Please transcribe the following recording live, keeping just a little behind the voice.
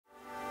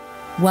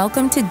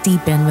Welcome to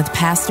Deepen with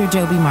Pastor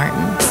Joby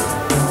Martin.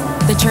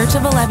 The Church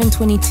of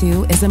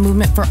 1122 is a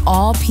movement for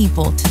all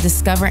people to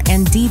discover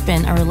and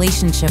deepen a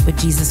relationship with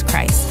Jesus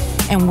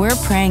Christ. And we're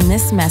praying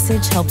this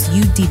message helps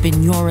you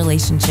deepen your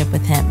relationship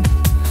with Him.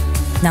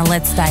 Now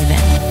let's dive in.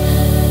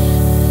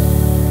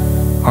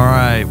 All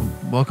right.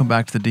 Welcome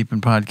back to the Deepen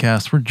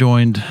podcast. We're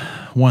joined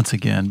once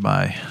again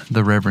by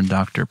the Reverend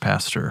Dr.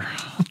 Pastor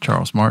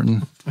Charles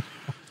Martin.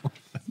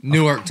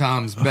 New York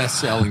Times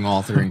best-selling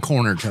author and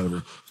corner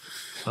toter.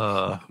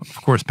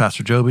 Of course,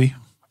 Pastor Joby,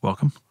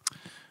 welcome.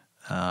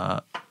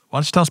 Why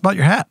don't you tell us about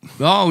your hat?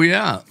 Oh,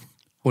 yeah.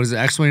 What is it,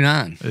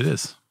 X29? It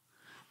is.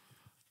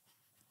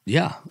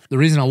 Yeah. The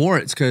reason I wore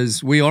it is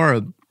because we are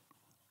a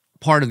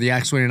part of the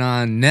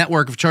X29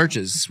 network of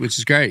churches, which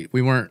is great.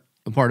 We weren't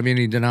a part of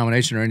any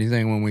denomination or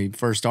anything when we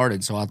first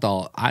started, so I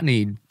thought I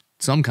need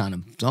some kind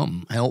of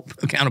help,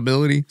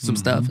 accountability, some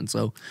stuff, and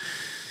so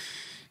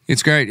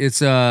it's great. It's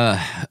the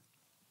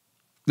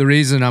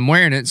reason I'm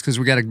wearing it is because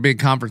we got a big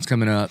conference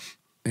coming up,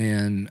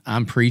 and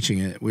I'm preaching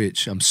it,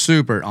 which I'm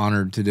super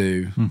honored to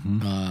do.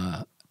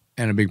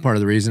 And a big part of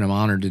the reason I'm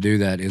honored to do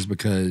that is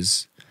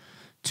because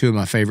two of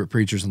my favorite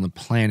preachers on the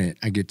planet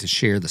I get to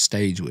share the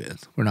stage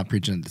with. We're not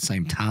preaching at the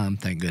same time,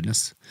 thank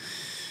goodness.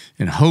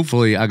 And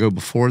hopefully I go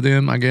before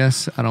them, I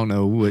guess. I don't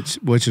know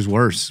which is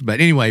worse.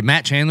 But anyway,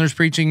 Matt Chandler's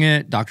preaching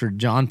it, Dr.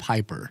 John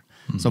Piper.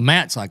 So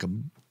Matt's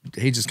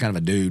he's just kind of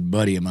a dude,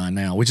 buddy of mine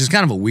now, which is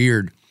kind of a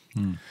weird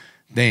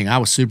thing. I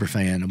was super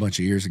fan a bunch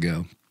of years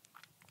ago.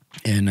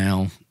 And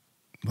now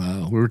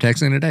we were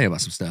texting today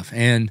about some stuff.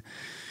 And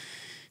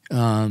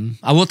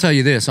I will tell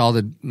you this, all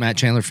the Matt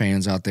Chandler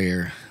fans out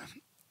there,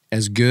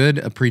 as good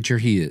a preacher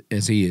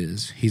as he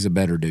is, he's a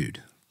better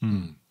dude,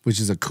 which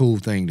is a cool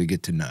thing to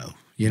get to know.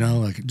 You know,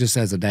 like just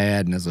as a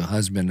dad and as a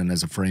husband and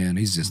as a friend,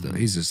 he's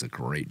just a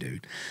great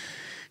dude.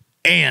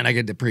 And I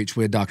get to preach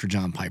with Dr.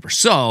 John Piper.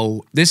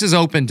 So this is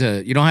open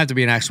to, you don't have to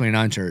be an Acts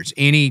 29 church.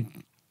 Any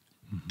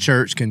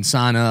church can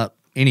sign up.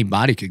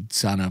 Anybody could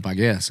sign up, I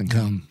guess, and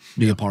come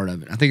be a part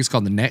of it. I think it's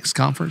called the Next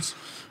Conference.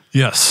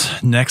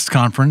 Yes, Next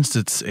Conference.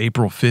 It's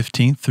April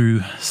 15th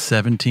through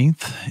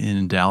 17th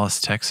in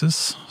Dallas,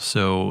 Texas.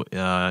 So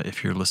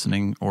if you're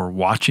listening or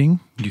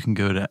watching, you can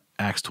go to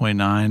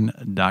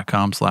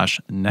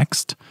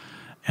acts29.com/next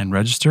and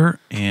register.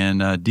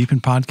 And Deepen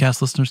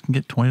podcast listeners can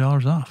get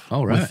 $20 off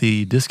with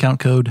the discount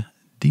code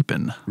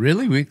Deepen.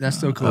 Really? That's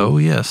so cool. Oh,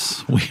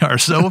 yes. We are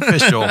so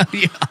official.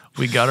 Yeah.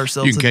 We got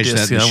ourselves you can a catch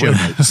discount. That in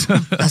the show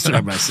notes. That's what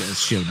everybody says,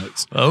 show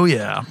notes. Oh,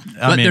 yeah.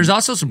 But there's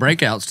also some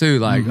breakouts, too.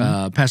 Like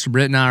Pastor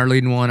Britt and I are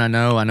leading one, I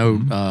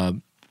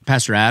know.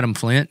 Pastor Adam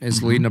Flint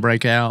is leading a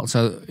breakout.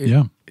 So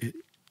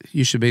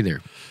you should be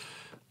there.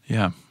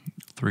 Yeah.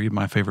 3 of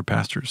my favorite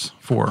pastors.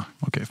 4.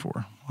 Okay,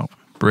 4. Well,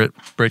 Britt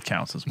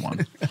counts as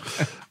one.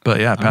 But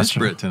yeah, Pastor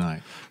Britt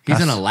tonight.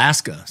 He's in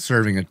Alaska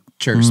serving a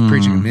church,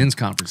 preaching a men's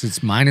conference. It's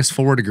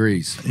 -4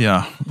 degrees.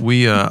 Yeah,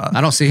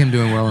 I don't see him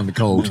doing well in the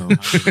cold.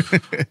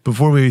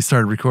 Before we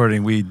started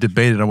recording, we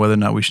debated on whether or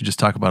not we should just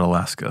talk about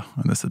Alaska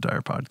on this entire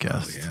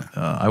podcast. Oh,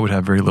 yeah. I would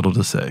have very little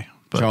to say.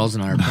 But Charles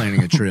and I are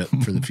planning a trip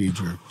for the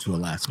future to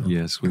Alaska.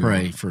 Yes, we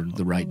pray for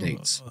the right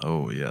dates.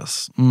 Oh,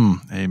 yes.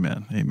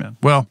 Amen.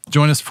 Well,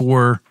 join us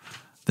for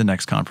the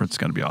next conference. It's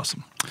going to be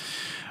awesome.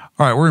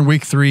 All right, we're in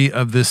week 3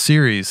 of this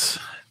series,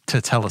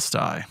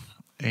 Tetelestai.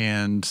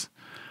 And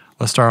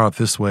let's start off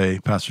this way,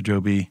 Pastor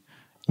Joby,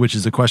 which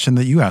is a question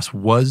that you asked.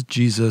 Was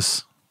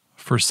Jesus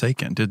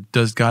forsaken?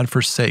 Does God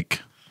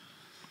forsake?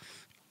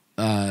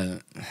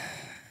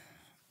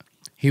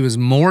 He was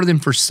more than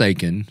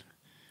forsaken.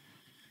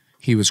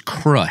 He was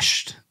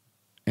crushed,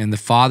 and the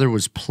Father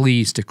was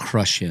pleased to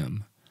crush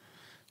him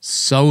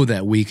so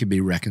that we could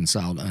be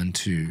reconciled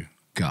unto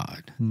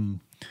God.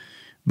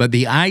 But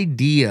the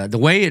idea, the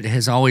way it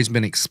has always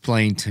been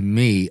explained to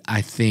me,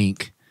 I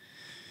think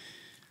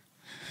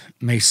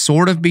may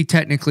sort of be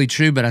technically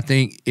true, but I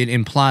think it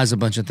implies a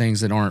bunch of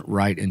things that aren't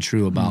right and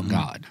true about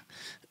God.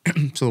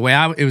 So the way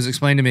it was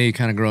explained to me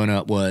kind of growing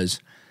up was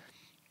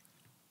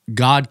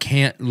God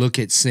can't look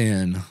at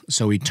sin,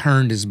 so he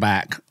turned his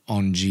back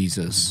on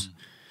Jesus.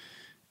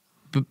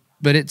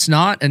 But it's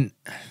not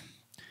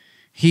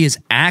he is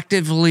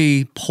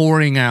actively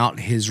pouring out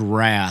his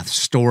wrath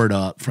stored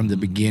up from the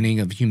beginning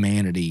of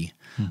humanity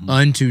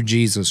unto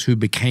Jesus, who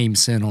became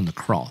sin on the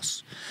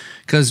cross.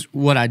 Because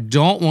what I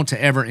don't want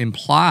to ever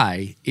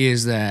imply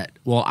is that,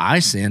 well, I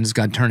sinned, does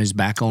God turn his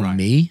back on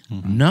me?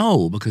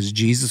 No, because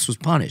Jesus was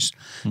punished.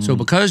 So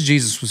because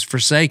Jesus was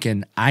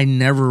forsaken, I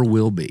never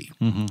will be.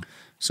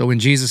 So when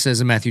Jesus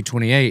says in Matthew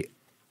 28,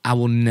 I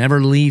will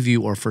never leave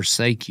you or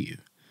forsake you.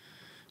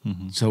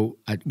 So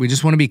we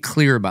just want to be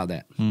clear about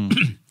that.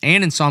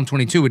 And in Psalm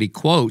 22, what he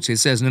quotes, it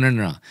says,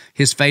 no,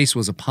 his face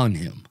was upon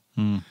him.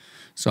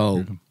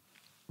 So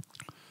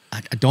I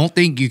don't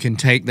think you can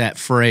take that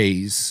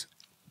phrase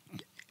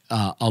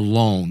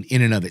alone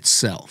in and of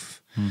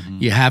itself.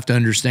 You have to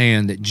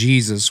understand that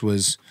Jesus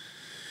was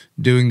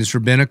doing this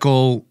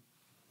rabbinical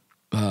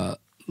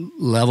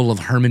level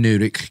of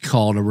hermeneutic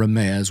called a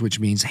remez, which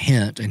means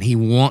hint, and he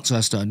wants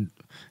his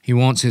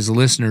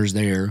listeners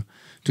there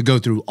to go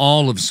through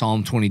all of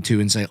Psalm 22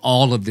 and say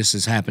all of this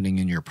is happening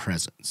in your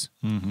presence.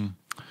 Mm-hmm.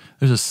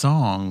 There's a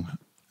song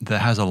that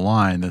has a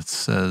line that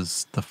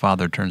says, the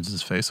Father turns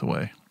his face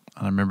away.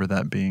 And I remember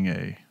that being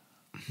a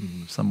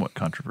somewhat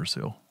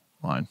controversial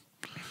line.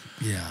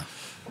 Yeah.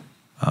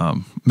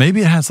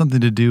 Maybe it has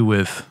something to do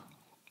with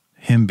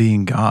him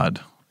being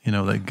God. You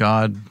know, that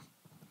God,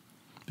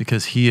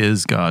 because he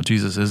is God,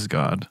 Jesus is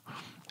God,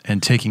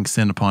 and taking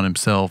sin upon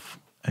himself,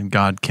 and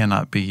God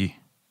cannot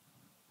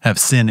have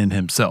sin in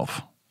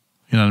himself.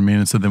 You know what I mean?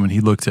 And so then when he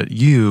looks at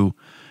you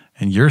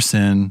and your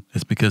sin,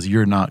 it's because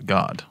you're not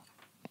God.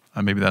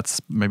 Maybe that's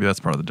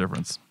part of the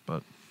difference.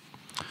 But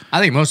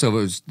I think most of it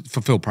was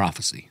fulfilled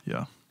prophecy.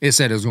 Yeah. It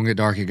said it was going to get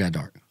dark, it got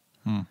dark.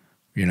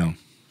 You know?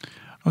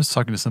 I was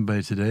talking to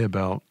somebody today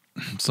about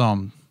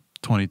Psalm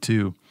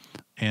 22,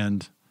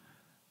 and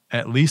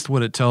at least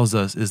what it tells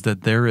us is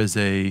that there is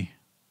a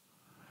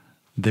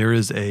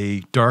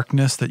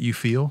darkness that you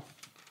feel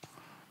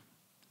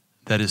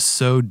that is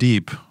so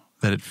deep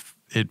that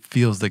it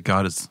feels that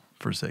God has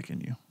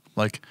forsaken you.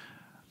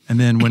 And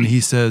then when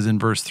he says in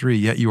verse 3,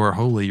 yet you are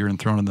holy, you're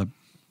enthroned in the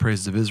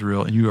praises of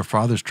Israel, and you are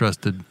fathers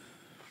trusted.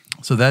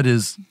 So that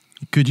is,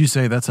 could you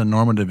say that's a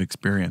normative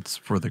experience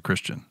for the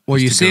Christian? Well,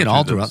 you see it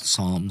all throughout the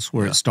Psalms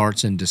where it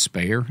starts in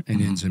despair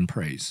and ends in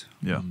praise.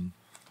 Yeah.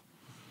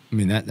 I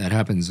mean, that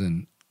happens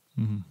in,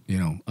 you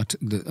know,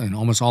 in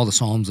almost all the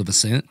Psalms of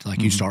Ascent. Like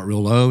you start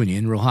real low and you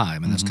end real high. I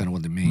mean, that's kind of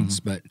what it means.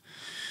 But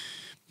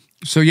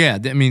so, yeah,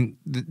 I mean,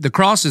 the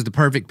cross is the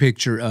perfect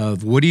picture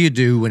of what do you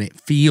do when it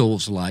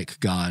feels like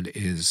God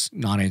is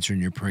not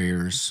answering your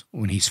prayers,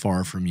 when he's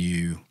far from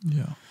you.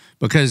 Yeah.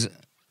 Because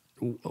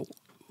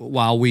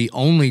while we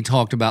only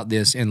talked about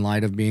this in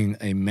light of being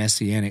a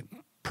messianic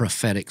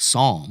prophetic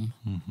psalm,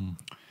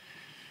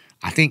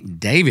 I think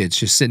David's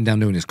just sitting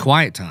down doing his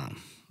quiet time,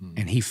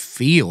 and he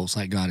feels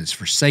like God has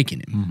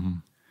forsaken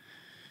him.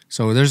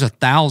 So there's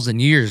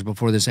 1,000 years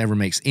before this ever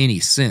makes any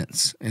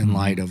sense in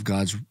light of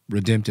God's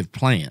redemptive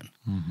plan.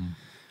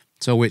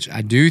 So which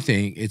I do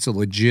think it's a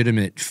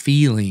legitimate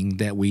feeling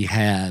that we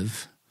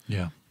have,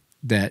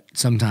 that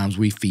sometimes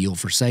we feel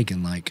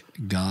forsaken, like,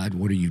 God,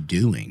 what are you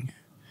doing?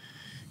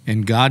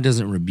 And God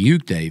doesn't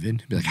rebuke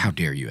David, be like, how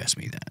dare you ask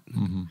me that?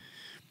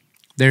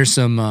 There's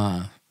some,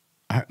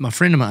 my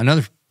friend of mine,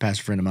 another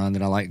pastor friend of mine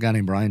that I like, a guy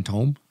named Brian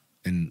Tome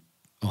in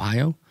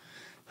Ohio,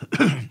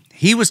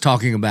 he was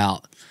talking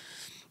about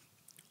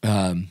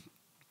the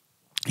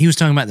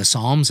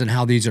Psalms and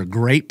how these are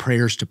great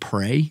prayers to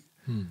pray,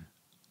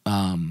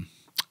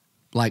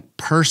 like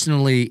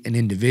personally and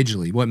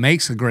individually. What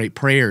makes a great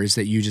prayer is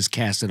that you just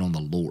cast it on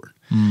the Lord.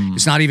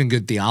 It's not even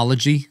good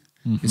theology.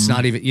 It's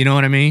not even, you know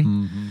what I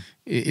mean?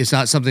 It's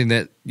not something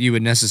that you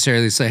would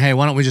necessarily say, hey,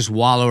 why don't we just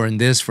wallow in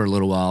this for a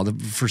little while, the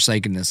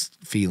forsakenness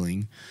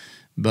feeling.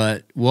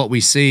 But what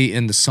we see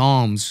in the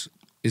Psalms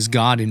is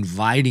God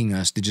inviting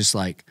us to just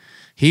like,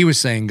 he was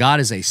saying, God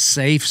is a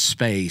safe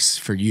space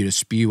for you to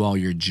spew all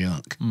your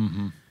junk.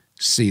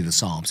 See the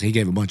Psalms. He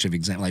gave a bunch of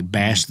examples, like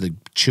bash the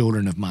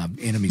children of my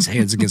enemies'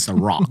 heads against the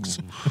rocks.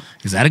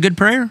 Is that a good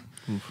prayer?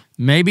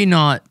 Maybe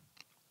not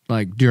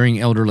like during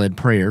elder-led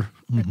prayer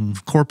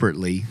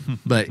corporately,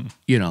 but,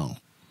 you know,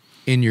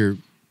 in your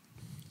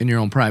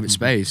own private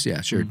space,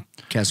 yeah, sure.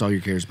 Cast all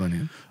your cares upon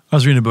him. I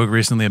was reading a book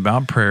recently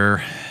about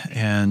prayer,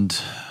 and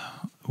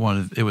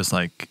it was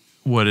like,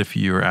 what if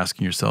you were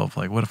asking yourself,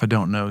 like, what if I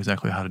don't know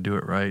exactly how to do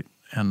it right?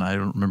 And I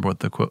don't remember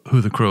what quote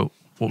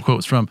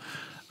was from,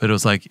 but it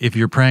was like, if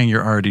you're praying,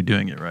 you're already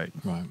doing it right.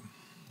 Right.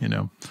 You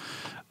know,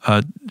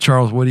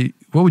 Charles, what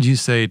would you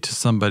say to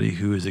somebody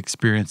who is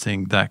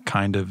experiencing that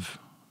kind of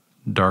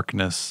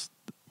darkness,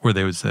 where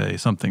they would say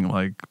something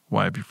like,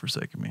 "Why have you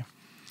forsaken me?"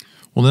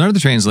 Well, another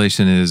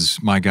translation is,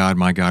 my God,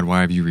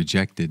 why have you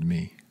rejected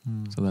me?"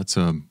 So that's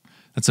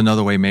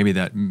another way. Maybe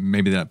that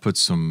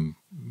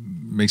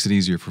makes it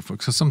easier for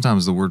folks. So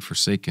sometimes the word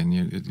forsaken,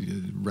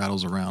 it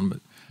rattles around, but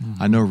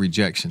I know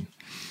rejection.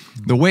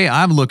 The way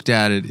I've looked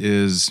at it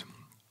is,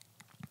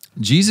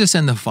 Jesus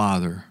and the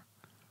Father,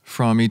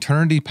 from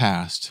eternity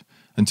past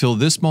until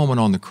this moment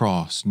on the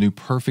cross, knew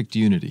perfect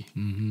unity.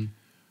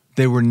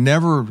 They were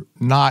never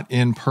not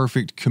in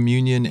perfect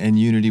communion and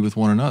unity with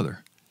one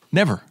another.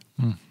 Never.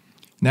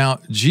 Now,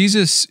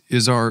 Jesus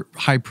is our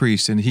high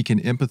priest, and he can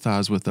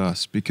empathize with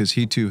us because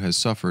he too has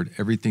suffered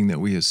everything that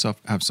we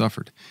have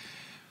suffered.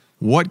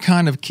 What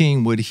kind of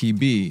king would he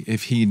be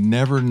if he'd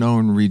never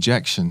known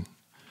rejection?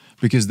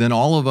 Because then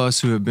all of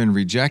us who have been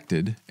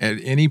rejected at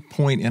any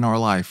point in our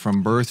life,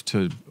 from birth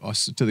to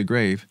the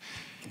grave,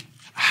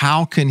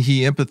 how can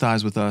he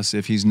empathize with us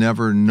if he's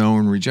never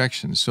known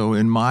rejection? So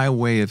in my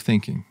way of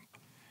thinking,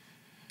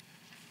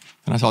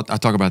 and I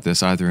talk about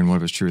this either in What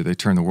If It's True, they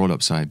turn the world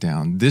upside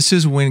down. This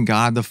is when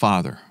God the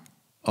Father,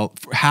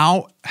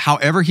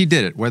 however he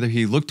did it, whether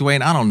he looked away,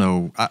 and I don't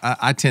know,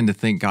 I tend to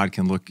think God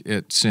can look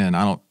at sin.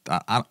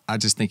 I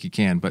just think he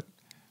can, but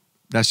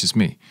that's just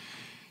me.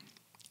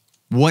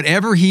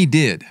 Whatever he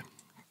did,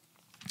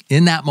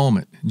 in that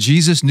moment,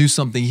 Jesus knew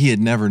something he had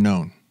never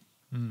known.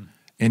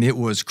 And it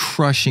was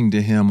crushing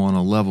to him on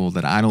a level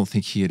that I don't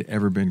think he had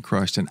ever been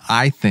crushed. And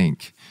I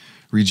think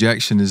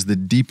rejection is the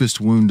deepest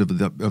wound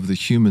of the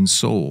human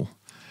soul.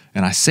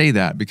 And I say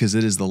that because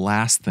it is the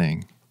last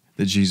thing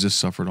that Jesus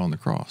suffered on the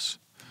cross.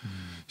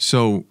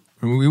 So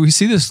we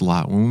see this a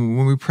lot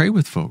when we pray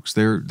with folks.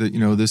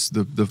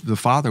 The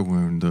father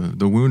wound,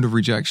 the wound of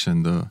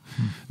rejection,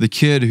 the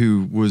kid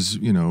who was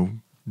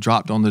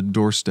dropped on the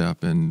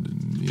doorstep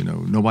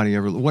and nobody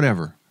ever,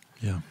 whatever.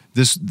 Yeah.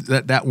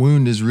 That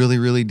wound is really,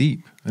 really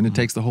deep, and it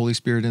takes the Holy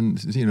Spirit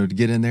to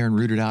get in there and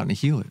root it out and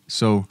heal it.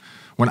 So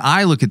when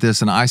I look at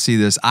this and I see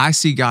this, I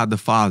see God the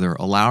Father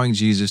allowing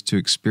Jesus to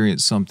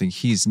experience something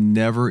he's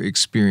never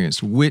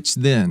experienced, which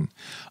then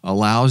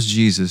allows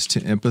Jesus to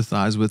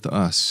empathize with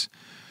us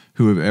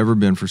who have ever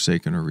been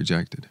forsaken or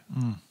rejected.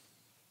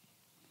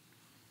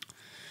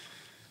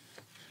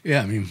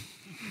 Yeah, I mean,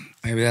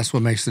 maybe that's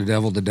what makes the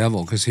devil,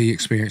 because he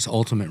experienced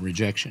ultimate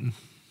rejection.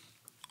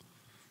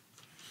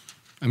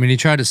 I mean, he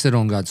tried to sit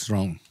on God's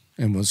throne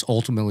and was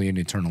ultimately and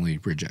eternally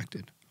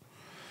rejected.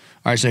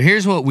 All right, so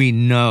here's what we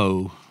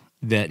know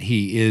that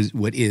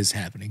what is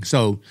happening.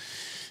 So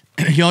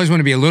you always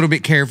want to be a little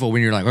bit careful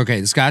when you're like, okay,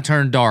 the sky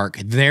turned dark,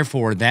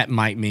 therefore that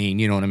might mean,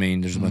 you know what I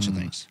mean? There's a bunch of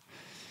things.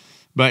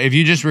 But if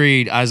you just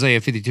read Isaiah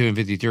 52 and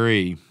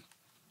 53,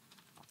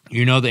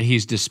 you know that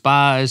he's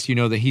despised, you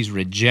know that he's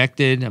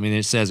rejected. I mean,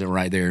 it says it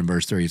right there in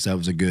verse 3, so that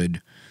was a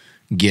good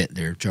get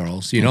there,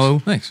 Charles. You know?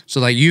 Thanks. So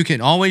like you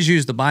can always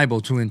use the Bible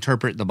to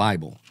interpret the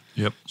Bible.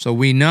 Yep. So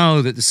we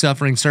know that the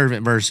suffering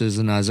servant verses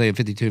in Isaiah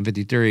 52 and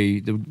 53,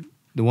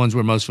 the ones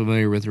we're most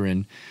familiar with are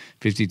in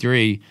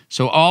 53.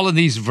 So all of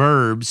these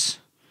verbs,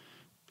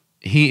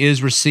 he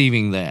is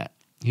receiving that.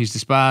 He's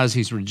despised,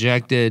 he's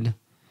rejected,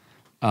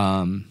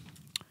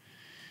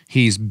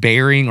 he's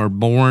bearing or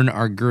borne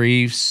our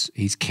griefs,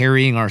 he's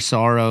carrying our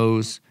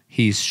sorrows,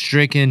 he's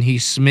stricken,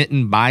 he's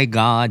smitten by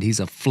God,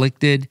 he's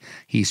afflicted,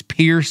 he's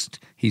pierced,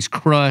 he's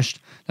crushed.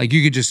 Like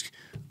you could just,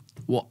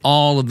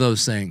 all of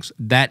those things.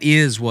 That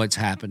is what's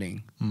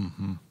happening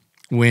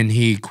when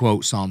he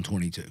quotes Psalm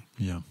 22.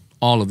 Yeah.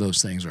 All of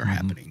those things are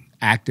happening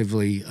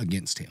actively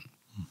against him.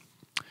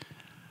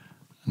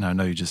 Now, I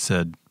know you just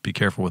said be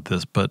careful with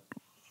this, but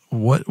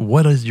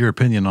what is your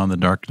opinion on the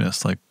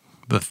darkness, like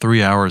the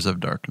 3 hours of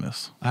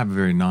darkness? I have a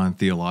very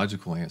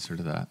non-theological answer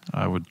to that.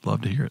 I would love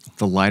to hear it.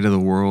 The light of the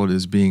world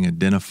is being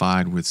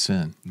identified with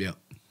sin. Yep.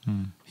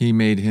 He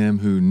made him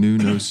who knew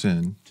no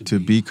sin to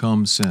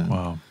become sin.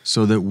 Wow.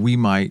 So that we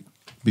might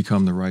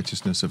become the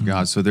righteousness of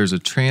God. So there's a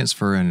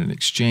transfer and an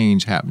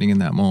exchange happening in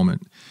that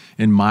moment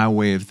in my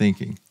way of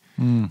thinking.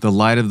 The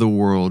light of the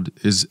world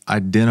is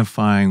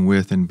identifying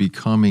with and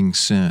becoming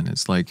sin.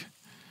 It's like,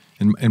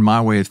 in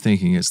my way of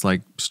thinking, it's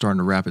like starting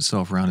to wrap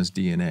itself around his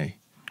DNA.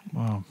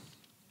 Wow.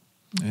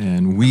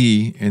 And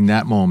we, in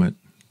that moment,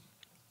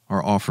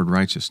 are offered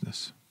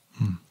righteousness.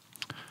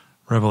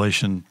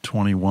 Revelation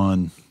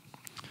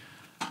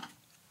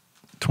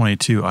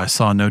 21:22, I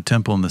saw no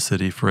temple in the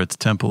city, for its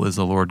temple is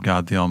the Lord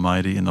God the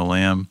Almighty and the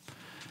Lamb,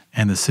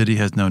 and the city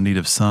has no need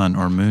of sun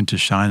or moon to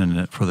shine in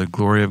it, for the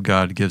glory of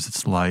God gives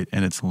its light,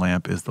 and its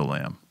lamp is the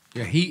Lamb.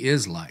 Yeah, he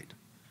is light.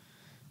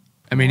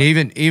 I mean,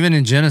 even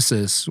in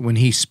Genesis, when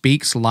he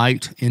speaks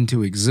light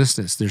into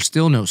existence, there's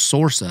still no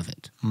source of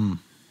it.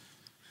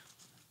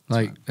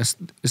 Like, it's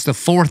the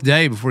fourth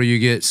day before you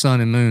get sun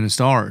and moon and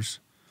stars.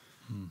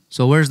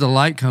 So where's the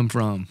light come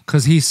from?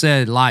 Because he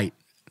said light.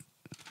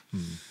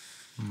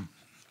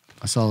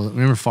 I saw,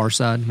 remember Far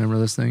Side? Remember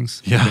those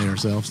things? Yeah. We made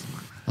ourselves.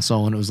 I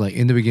saw one that was like,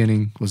 in the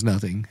beginning was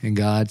nothing, and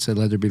God said,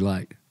 let there be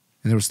light.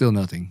 And there was still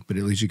nothing, but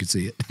at least you could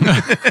see it.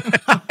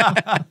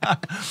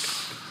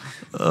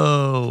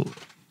 Oh,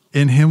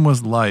 in him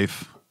was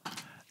life,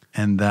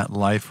 and that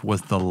life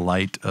was the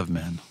light of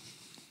men.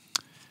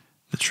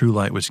 The true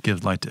light which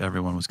gives light to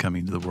everyone was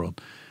coming into the world.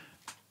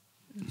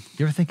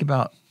 You ever think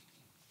about,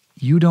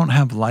 you don't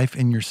have life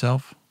in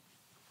yourself?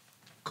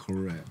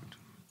 Correct.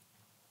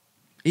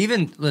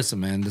 Even, listen,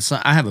 man,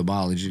 I have a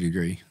biology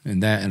degree,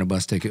 and that and a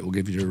bus ticket will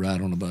give you a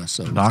ride on a bus.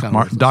 So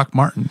Doc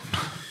Martin.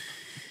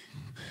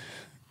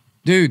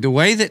 Dude, the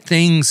way that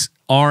things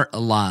are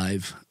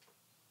alive,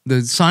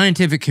 the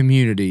scientific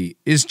community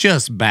is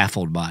just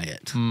baffled by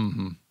it.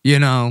 You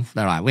know,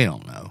 they're like, we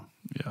don't know.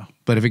 Yeah.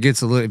 But if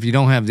if you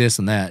don't have this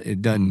and that,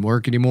 it doesn't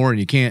work anymore, and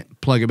you can't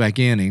plug it back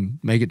in and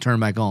make it turn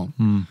back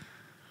on.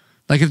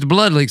 Like if the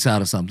blood leaks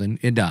out of something,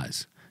 it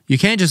dies. You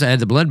can't just add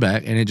the blood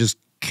back and it just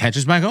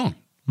catches back on.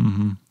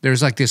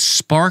 There's like this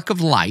spark of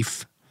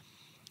life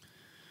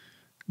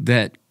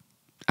that,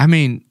 I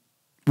mean,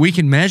 we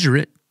can measure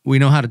it. We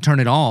know how to turn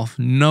it off.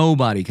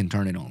 Nobody can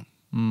turn it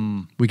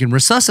on. We can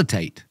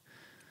resuscitate,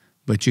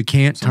 but you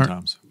can't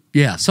Sometimes.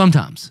 Yeah,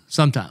 sometimes.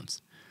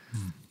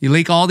 You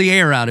leak all the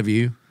air out of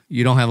you,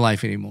 you don't have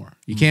life anymore.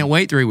 You can't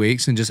wait 3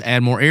 weeks and just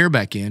add more air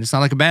back in. It's not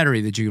like a battery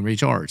that you can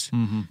recharge.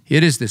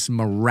 It is this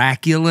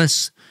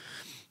miraculous,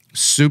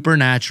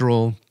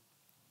 supernatural,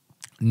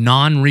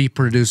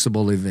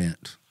 non-reproducible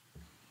event.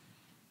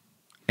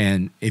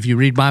 And if you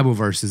read Bible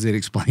verses, it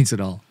explains it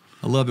all.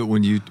 I love it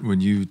when you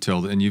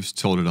tell it, and you've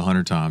told it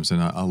 100 times,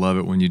 and I love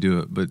it when you do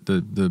it. But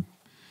the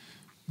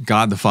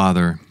God the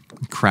Father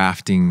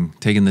crafting,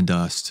 taking the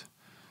dust,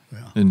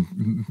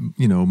 and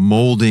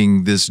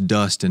molding this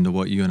dust into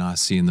what you and I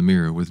see in the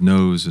mirror with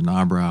nose and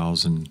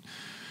eyebrows and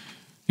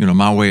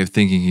my way of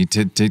thinking. He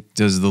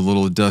does the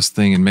little dust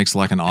thing and makes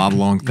like an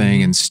oblong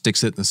thing and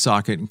sticks it in the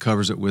socket and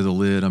covers it with a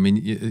lid. I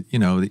mean,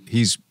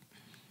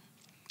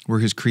 we're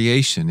his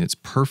creation. It's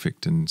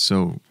perfect, and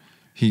so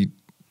he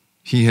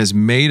has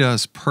made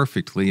us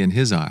perfectly in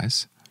his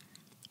eyes,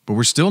 but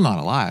we're still not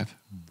alive.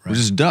 Right. We're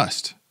just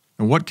dust.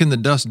 And what can the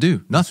dust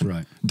do? Nothing. That's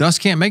right.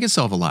 Dust can't make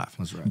itself alive.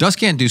 That's right. Dust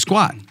can't do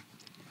squat.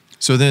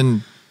 So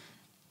then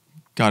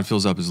God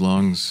fills up his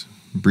lungs,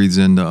 breathes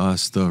into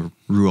us the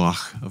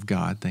Ruach of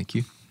God, thank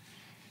you,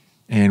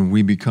 and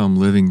we become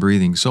living,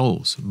 breathing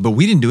souls. But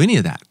we didn't do any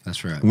of that.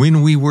 That's right.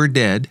 When we were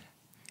dead,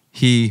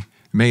 he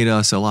made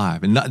us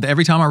alive. And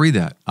every time I read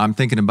that, I'm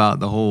thinking about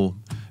the whole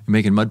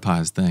making mud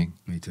pies thing.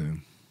 Me too.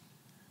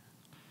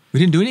 We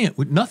didn't do any of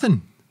it.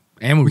 Nothing.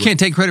 And we can't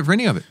take credit for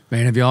any of it.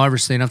 Man, have y'all ever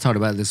seen, I've talked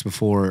about this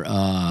before,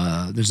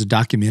 there's a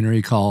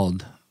documentary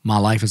called My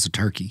Life as a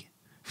Turkey.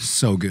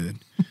 So good.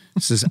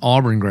 It's this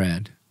Auburn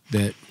grad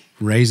that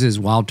raises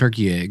wild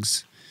turkey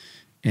eggs,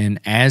 and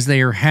as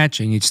they are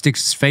hatching, he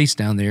sticks his face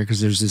down there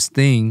because there's this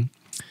thing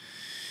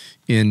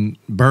in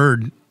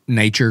bird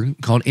nature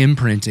called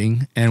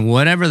imprinting, and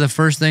whatever the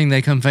first thing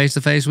they come face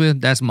to face with,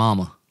 that's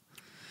mama.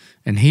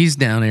 And he's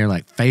down there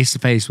like face to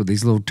face with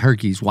these little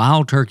turkeys,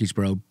 wild turkeys,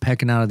 bro,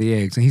 pecking out of the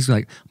eggs. And he's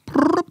like,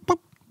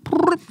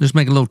 just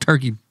making little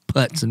turkey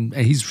putts, and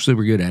he's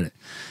super good at it.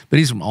 But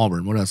he's from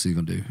Auburn. What else is he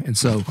going to do? And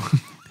so,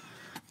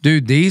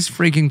 dude, these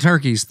freaking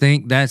turkeys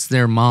think that's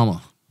their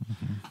mama.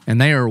 Mm-hmm. And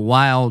they are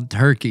wild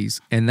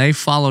turkeys. And they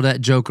follow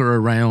that joker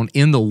around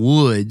in the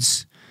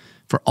woods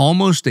for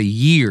almost a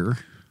year.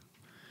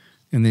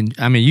 And then,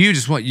 I mean,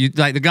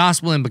 like the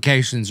gospel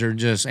implications are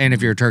just, and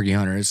if you're a turkey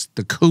hunter, it's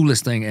the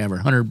coolest thing ever.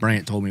 Hunter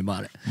Brandt told me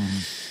about it. Mm-hmm.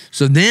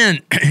 So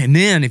then,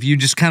 if you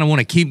just kind of want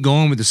to keep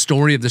going with the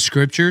story of the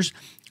scriptures,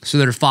 so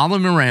they're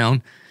following him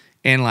around,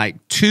 and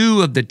like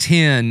 2 of the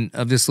 10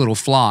 of this little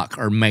flock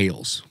are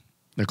males.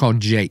 They're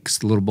called jakes,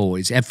 the little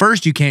boys. At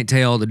first, you can't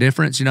tell the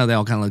difference. They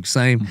all kind of look the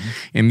same. Mm-hmm.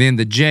 And then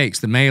the jakes,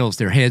 the males,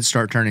 their heads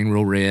start turning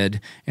real red,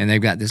 and they've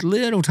got this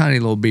little tiny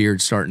little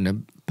beard starting to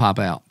pop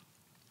out.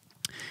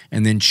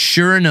 And then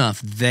sure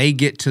enough, they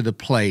get to the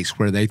place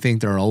where they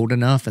think they're old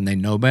enough and they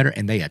know better,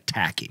 and they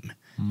attack him.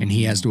 Mm. And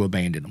he has to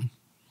abandon them.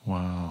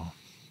 Wow.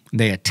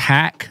 They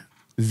attack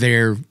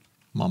their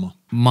mama,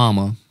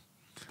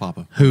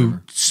 papa,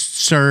 who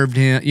served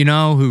him,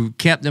 who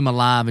kept them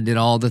alive and did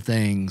all the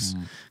things,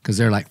 because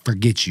they're like,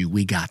 forget you,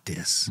 we got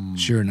this.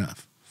 Sure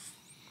enough.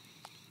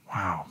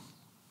 Wow.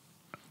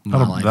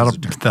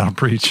 That'll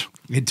preach.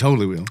 It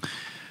totally will.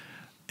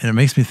 And it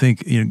makes me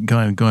think,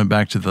 going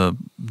back to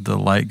the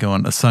light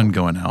going, a sun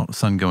going out, a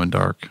sun going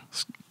dark.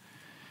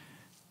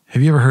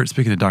 Have you ever heard,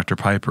 speaking to Dr.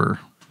 Piper,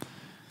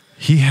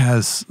 he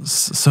has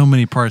so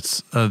many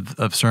parts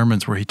of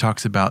sermons where he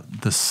talks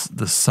about the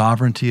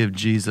sovereignty of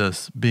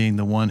Jesus being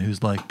the one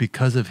who's like,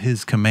 because of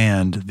his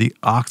command, the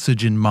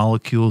oxygen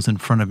molecules in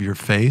front of your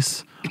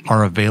face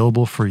are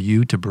available for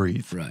you to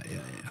breathe. Right, yeah.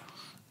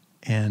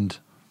 And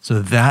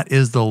so that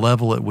is the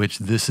level at which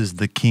this is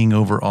the king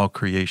over all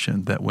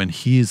creation, that when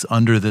he's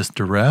under this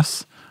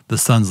duress, the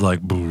sun's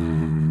like,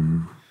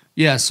 boom.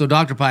 Yeah, so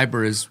Dr.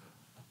 Piper is,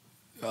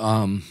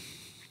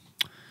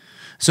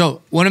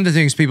 so one of the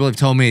things people have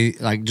told me,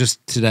 like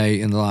just today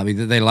in the lobby,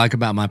 that they like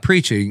about my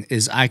preaching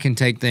is I can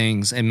take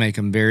things and make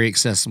them very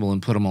accessible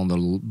and put them on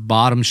the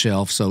bottom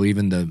shelf so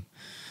even the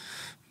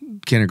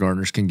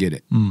kindergartners can get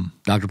it.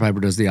 Dr. Piper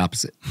does the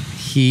opposite.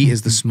 He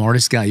is the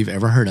smartest guy you've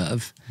ever heard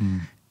of.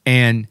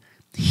 And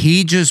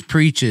he just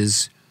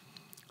preaches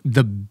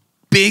the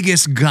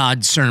biggest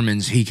God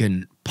sermons he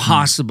can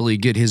possibly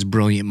get his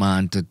brilliant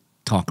mind to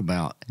talk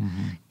about.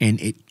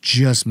 And it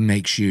just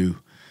makes you...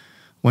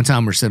 One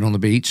time we're sitting on the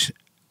beach,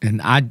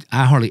 and I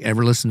hardly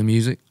ever listen to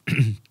music.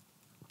 I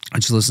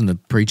just listen to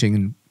preaching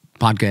and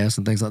podcasts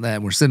and things like that.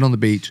 And we're sitting on the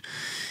beach,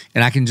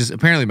 and I can just...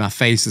 Apparently my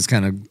face is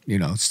kind of,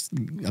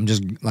 I'm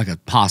just like a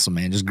possum,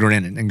 man, just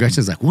grinning. And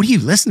Gretchen's like, what are you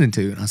listening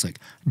to? And I was like,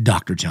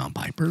 Dr. John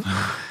Piper.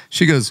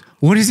 She goes,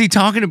 what is he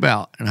talking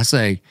about? And I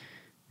say,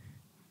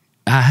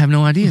 I have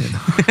no idea.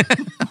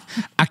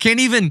 I can't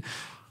even...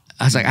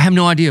 I was like, I have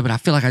no idea, but I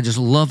feel like I just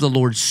love the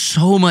Lord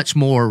so much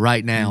more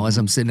right now as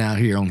I'm sitting out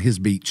here on his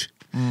beach.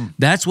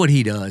 That's what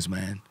he does,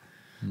 man.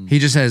 He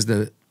just has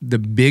the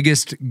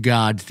biggest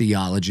God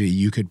theology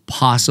you could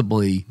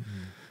possibly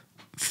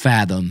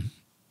fathom,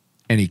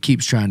 and he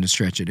keeps trying to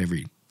stretch it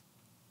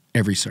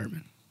every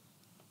sermon.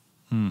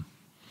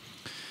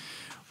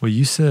 Well,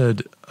 you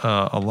said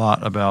a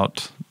lot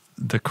about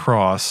the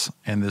cross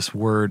and this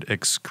word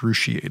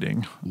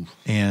excruciating,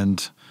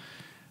 and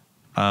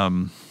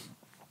I've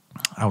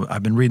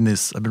been reading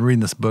this. I've been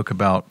reading this book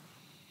about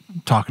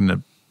talking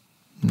to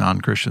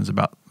non-Christians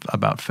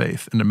about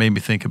faith, and it made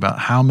me think about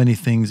how many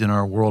things in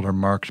our world are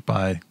marked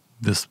by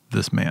this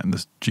man,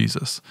 this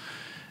Jesus,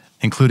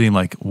 including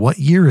like what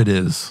year it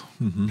is,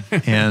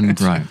 and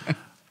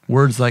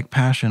words like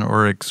passion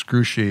or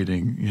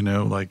excruciating.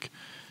 Like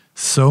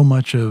so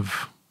much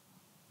of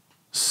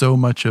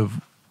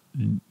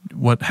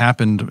what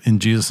happened in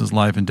Jesus'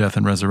 life and death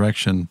and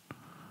resurrection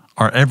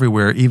are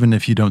everywhere, even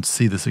if you don't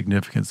see the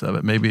significance of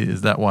it. Maybe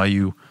is that why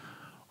you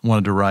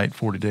wanted to write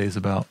 40 Days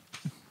about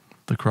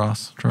the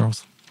cross,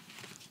 Charles?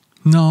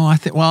 No, I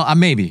think, well,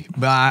 maybe,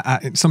 but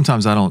I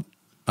sometimes I don't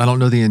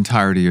know the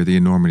entirety or the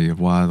enormity of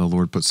why the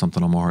Lord put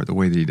something on my heart the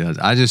way that He does.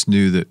 I just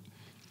knew that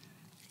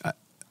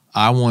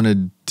I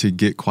wanted to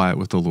get quiet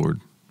with the Lord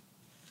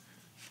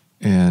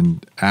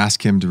and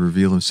ask Him to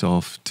reveal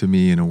Himself to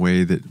me in a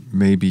way that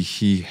maybe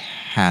He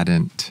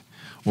hadn't,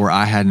 or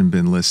I hadn't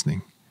been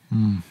listening.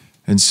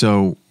 And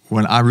so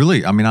when I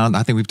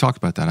think we've talked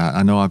about that.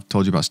 I know I've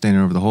told you about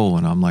standing over the hole,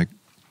 and I'm like,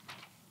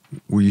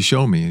 will you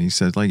show me? And He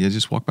said, like, yeah,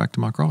 just walk back to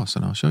my cross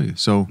and I'll show you.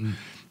 So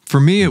for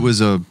me, it was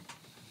a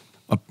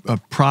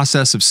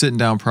process of sitting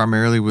down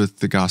primarily with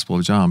the Gospel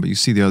of John, but you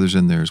see the others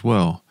in there as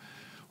well,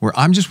 where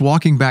I'm just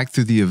walking back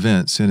through the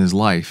events in His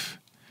life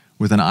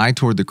with an eye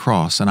toward the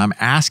cross, and I'm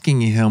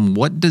asking Him,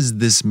 what does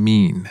this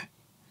mean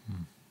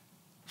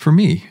for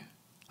me?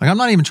 Like, I'm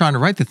not even trying to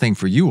write the thing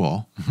for you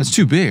all. That's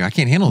too big. I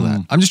can't handle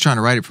that. I'm just trying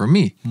to write it for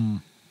me.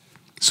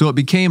 So it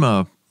became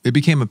a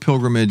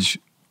pilgrimage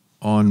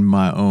on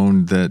my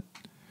own that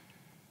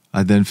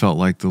I then felt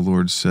like the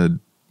Lord said,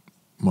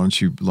 why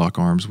don't you lock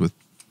arms with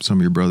some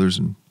of your brothers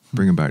and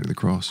bring them back to the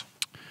cross?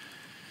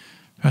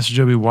 Pastor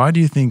Joby, why do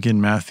you think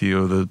in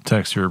Matthew, the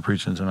text you were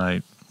preaching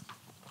tonight,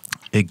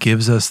 it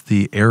gives us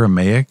the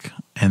Aramaic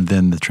and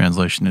then the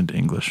translation into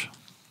English?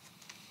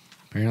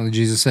 Apparently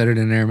Jesus said it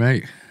in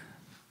Aramaic.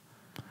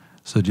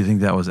 So do you think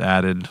that was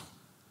added,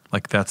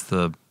 like that's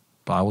the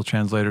Bible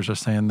translators are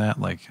saying that?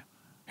 Like,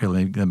 here,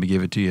 let me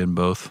give it to you in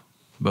both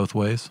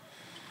ways?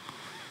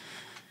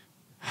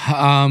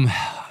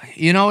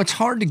 It's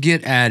hard to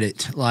get at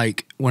it.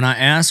 Like, when I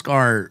ask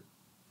our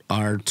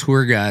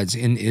tour guides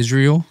in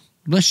Israel,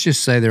 let's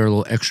just say they're a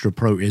little extra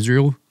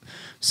pro-Israel,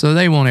 so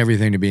they want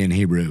everything to be in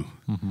Hebrew.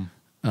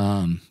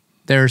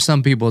 There are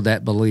some people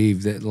that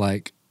believe that,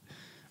 like,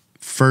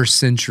 first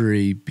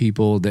century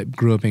people that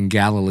grew up in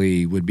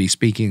Galilee would be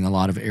speaking a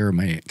lot of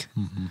Aramaic,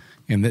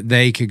 and that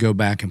they could go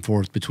back and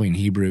forth between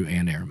Hebrew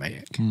and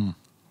Aramaic.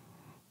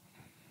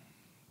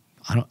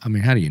 How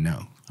do you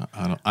know?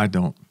 I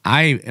don't.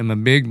 I am a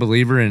big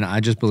believer, and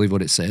I just believe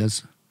what it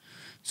says.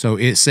 So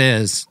it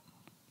says,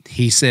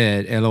 He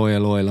said, Eloi,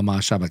 Eloi,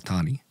 lama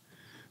sabachthani.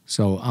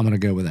 So I'm going to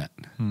go with that.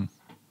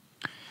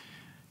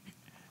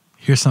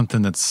 Here's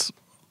something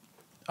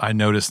I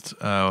noticed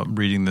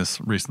reading this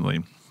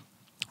recently.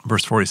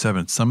 Verse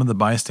 47, some of the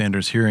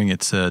bystanders hearing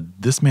it said,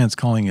 this man's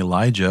calling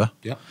Elijah.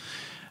 Yep.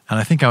 And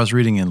I think I was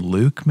reading in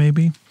Luke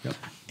maybe. Yep.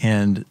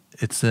 And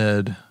it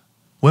said,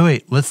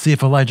 wait, let's see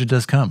if Elijah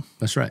does come.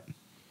 That's right.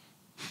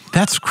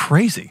 That's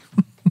crazy.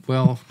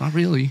 Well, not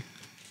really.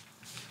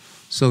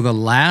 So the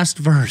last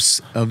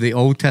verse of the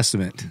Old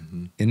Testament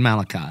in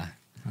Malachi,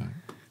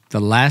 the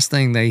last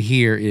thing they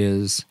hear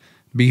is,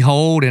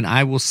 behold, and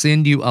I will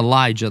send you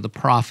Elijah the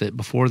prophet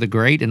before the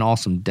great and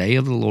awesome day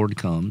of the Lord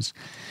comes,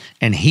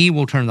 and he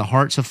will turn the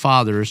hearts of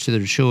fathers to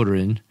their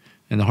children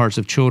and the hearts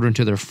of children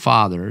to their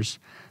fathers,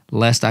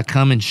 lest I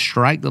come and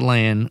strike the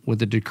land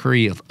with a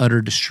decree of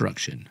utter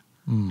destruction.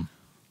 Then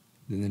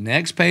the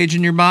next page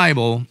in your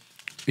Bible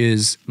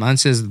mine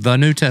says the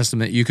New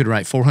Testament. You could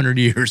write 400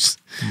 years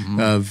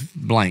of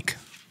blank.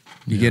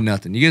 You get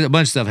nothing. You get a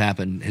bunch of stuff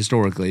happen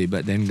historically,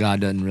 but then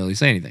God doesn't really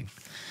say anything.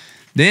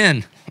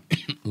 Then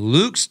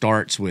Luke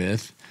starts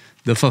with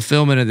the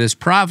fulfillment of this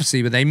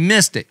prophecy, but they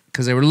missed it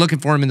because they were looking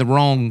for him in the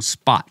wrong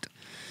spot.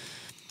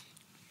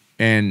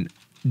 And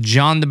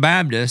John the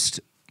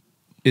Baptist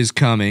is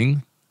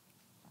coming,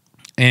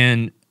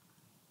 and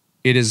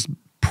it is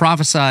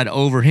prophesied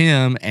over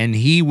him, and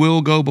he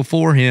will go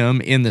before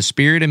him in the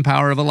spirit and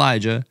power of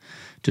Elijah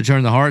to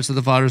turn the hearts of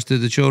the fathers to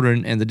the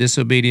children and the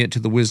disobedient to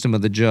the wisdom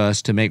of the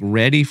just, to make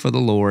ready for the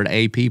Lord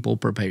a people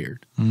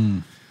prepared.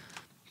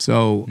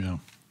 So,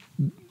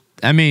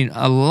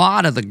 a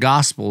lot of the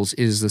Gospels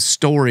is the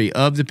story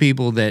of the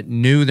people that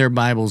knew their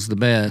Bibles the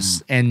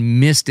best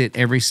and missed it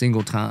every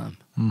single time.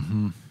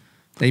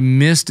 They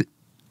missed it.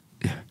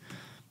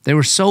 They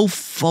were so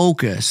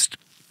focused.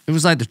 It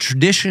was like the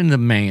tradition of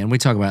man. We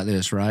talk about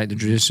this, right? The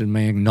tradition of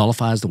man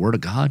nullifies the word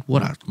of God.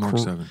 Mark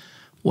 7.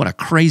 What a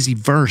crazy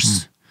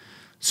verse.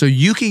 So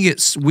you can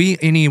get,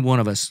 any one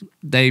of us,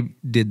 they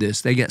did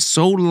this. They get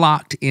so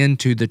locked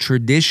into the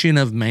tradition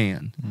of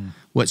man,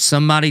 what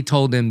somebody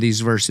told them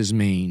these verses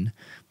mean,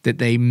 that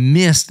they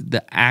missed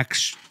the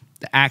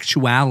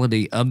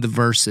actuality of the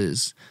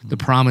verses, the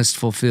promise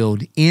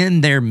fulfilled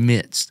in their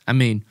midst.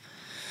 I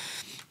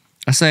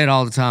say it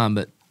all the time,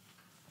 but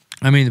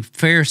the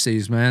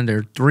Pharisees, man,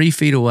 they're 3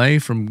 feet away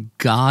from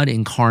God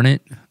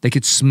incarnate. They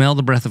could smell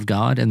the breath of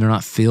God, and they're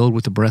not filled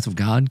with the breath of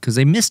God because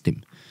they missed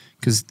him.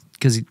 Because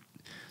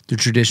the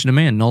tradition of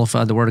man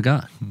nullified the word of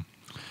God.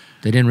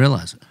 They didn't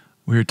realize it.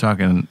 We were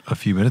talking a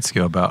few minutes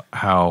ago about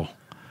how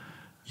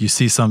you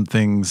see some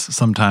things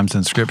sometimes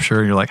in Scripture,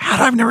 and you're like, how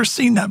have I never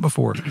seen that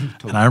before? Totally.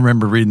 And I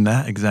remember reading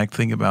that exact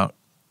thing about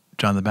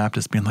John the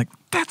Baptist being like,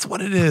 that's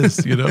what it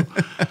is,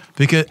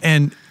 Because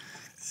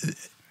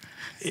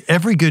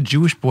every good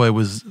Jewish boy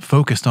was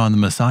focused on the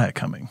Messiah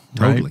coming,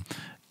 right? Totally.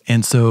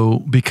 And so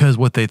because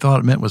what they thought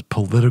it meant was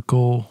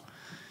political,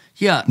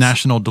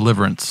 national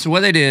deliverance. So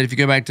what they did, if you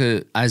go back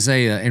to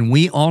Isaiah, and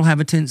we all have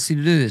a tendency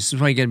to do this. This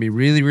is why you got to be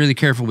really, really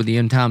careful with the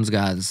end times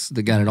guys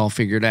that got it all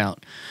figured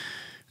out.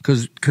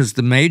 Because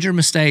the major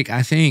mistake,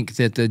 I think,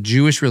 that the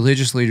Jewish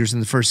religious leaders in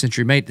the first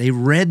century made, they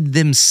read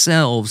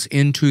themselves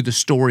into the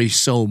story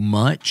so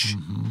much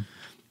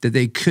that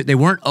they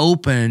weren't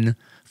open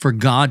for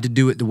God to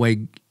do it the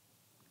way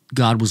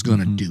God was going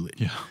to do it.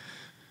 Yeah.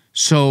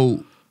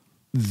 So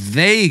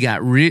they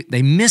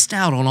missed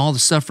out on all the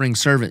suffering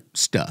servant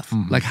stuff.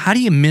 Like, how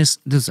do you miss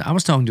this? I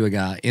was talking to a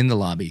guy in the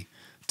lobby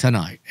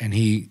tonight, and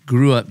he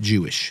grew up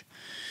Jewish.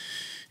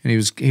 And he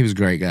was a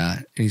great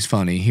guy. He's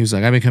funny. He was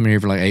like, I've been coming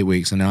here for like 8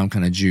 weeks, and now I'm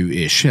kind of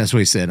Jewish. That's what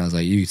he said. I was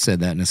like, you said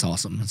that, and it's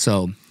awesome.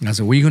 So I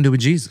said, what are you going to do with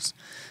Jesus?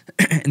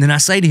 And then I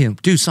say to him,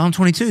 dude, Psalm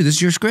 22, this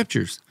is your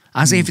scriptures.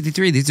 Isaiah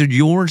 53, these are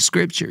your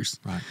scriptures.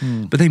 Right.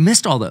 But they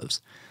missed all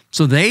those.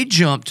 So they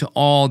jumped to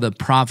all the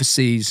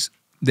prophecies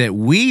that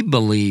we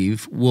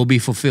believe will be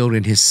fulfilled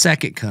in his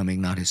second coming,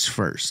 not his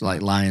first,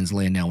 like lions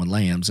laying down with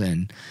lambs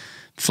and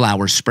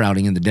flowers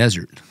sprouting in the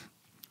desert.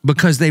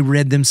 Because they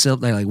read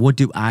themselves, they're like, what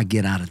do I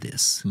get out of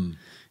this?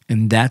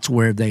 And that's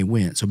where they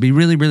went. So be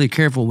really, really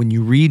careful when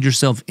you read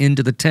yourself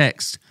into the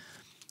text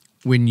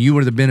when you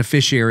are the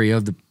beneficiary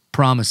of the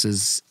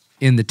promises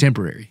in the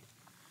temporary.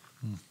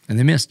 And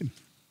they missed him.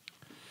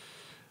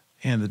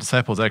 And the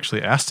disciples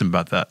actually asked him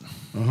about that.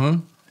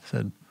 He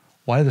said,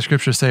 why did the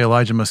scripture say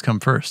Elijah must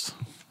come first?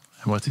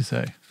 And what's he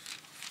say?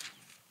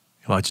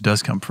 Elijah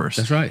does come first.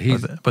 That's right.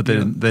 But they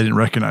didn't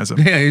recognize him.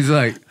 Yeah, he's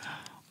like,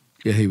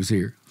 yeah, he was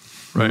here.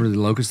 Right. Remember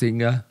the locust-eating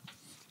guy?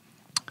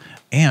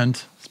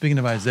 And speaking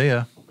of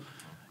Isaiah,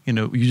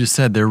 you just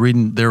said they were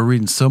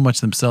reading so much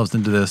themselves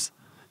into this.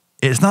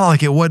 It's not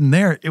like it wasn't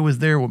there. It was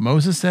there. What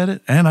Moses said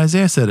it and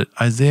Isaiah said it.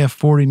 Isaiah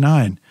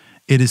 49.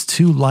 It is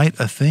too light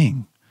a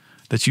thing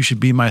that you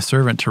should be my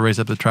servant to raise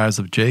up the tribes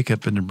of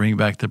Jacob and to bring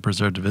back the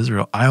preserved of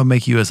Israel. I will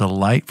make you as a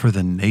light for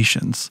the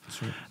nations,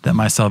 that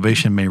my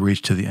salvation may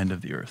reach to the end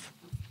of the earth.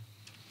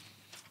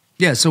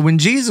 Yeah. So when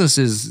Jesus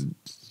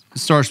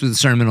starts with the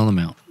Sermon on the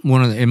Mount,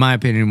 in my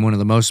opinion, one of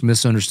the most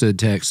misunderstood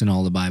texts in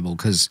all the Bible,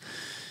 because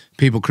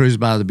people cruise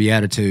by the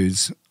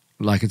Beatitudes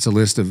like it's a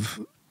list of,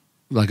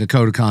 like a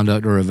code of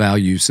conduct or a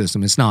value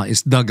system. It's not.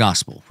 It's the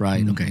gospel,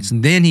 right? Okay. So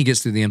then he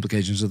gets to the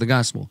implications of the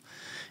gospel.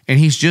 And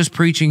he's just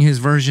preaching his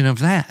version of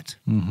that.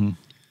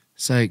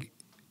 It's like,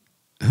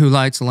 who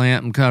lights a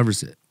lamp and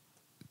covers it?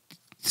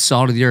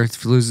 Salt of the earth,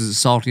 if it loses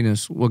its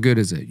saltiness, what good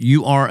is it?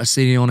 You are a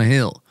city on a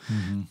hill.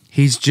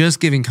 He's just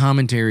giving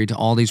commentary to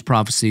all these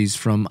prophecies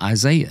from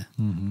Isaiah.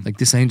 Like,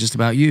 this ain't just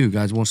about you.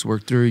 God wants to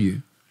work through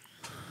you.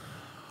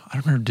 I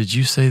don't remember, did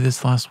you say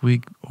this last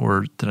week,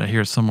 or did I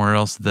hear it somewhere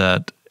else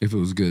that if it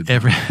was good,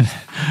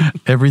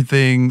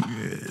 everything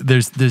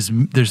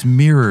there's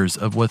mirrors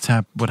of what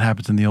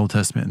happens in the Old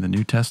Testament and the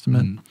New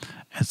Testament,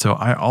 and so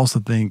I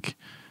also think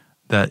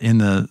that in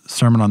the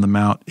Sermon on the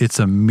Mount, it's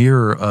a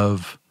mirror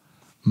of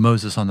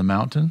Moses on the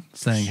mountain,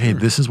 saying, "Hey,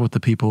 this is what the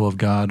people of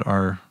God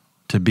are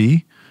to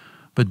be."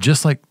 But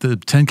just like the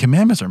Ten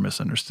Commandments are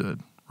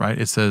misunderstood, right?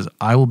 It says,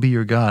 "I will be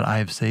your God. I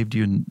have saved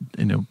you,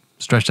 and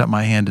stretched out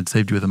my hand and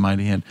saved you with a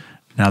mighty hand.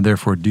 Now,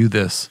 therefore, do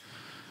this."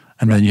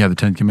 And then you have the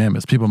Ten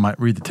Commandments. People might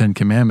read the Ten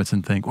Commandments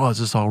and think, "Well, it's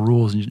just all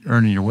rules and you're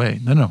earning your way."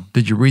 No.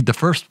 Did you read the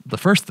first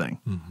thing?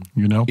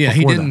 Yeah,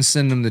 he didn't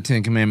send them the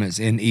Ten Commandments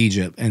in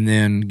Egypt and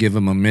then give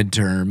them a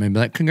midterm and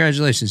be like,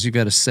 "Congratulations, you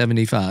got a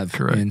 75."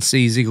 Correct. And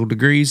C is equal to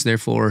degrees.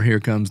 Therefore,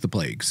 here comes the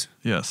plagues.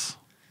 Yes.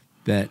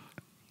 That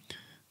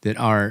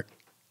our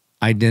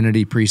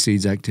identity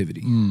precedes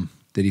activity.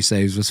 That he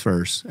saves us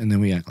first, and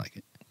then we act like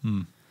it.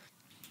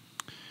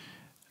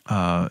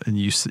 And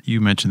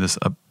you mentioned this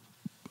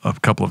a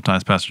couple of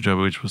times, Pastor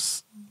Joby, which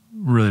was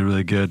really,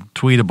 really good.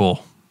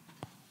 Tweetable.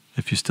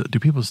 Do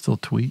people still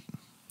tweet?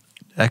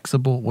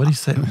 Xable? What do you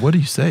say? What do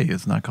you say?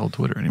 It's not called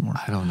Twitter anymore.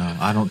 I don't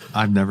know.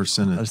 I've never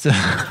sent a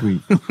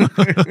tweet.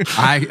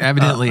 I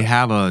evidently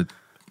have a,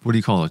 what do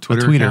you call it?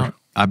 Twitter account?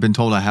 I've been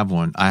told I have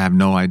one. I have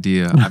no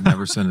idea. I've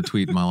never sent a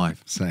tweet in my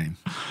life. Same.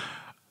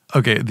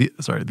 Okay. The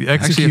execution.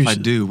 Actually, if I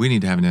do, we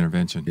need to have an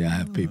intervention. Yeah, I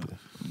have people.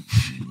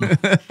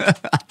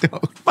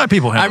 My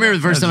people have. I remember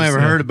the first time I ever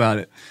heard about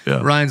it.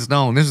 Yeah. Ryan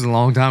Stone, this was a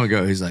long time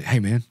ago. He's like, "Hey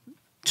man,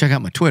 check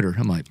out my Twitter."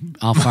 I'm like,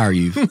 "I'll fire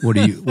you. What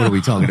are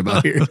we talking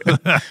about here?"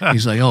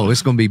 He's like, "Oh,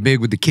 it's going to be big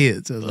with the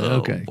kids." I was like,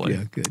 "Okay, boy.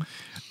 yeah, good."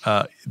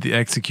 The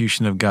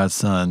execution of God's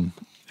Son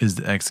is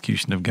the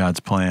execution of God's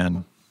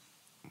plan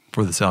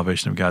for the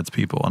salvation of God's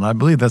people, and I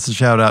believe that's a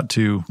shout out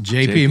to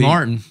JP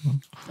Martin.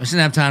 I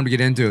shouldn't have time to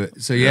get into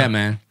it. So yeah,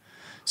 man.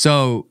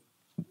 So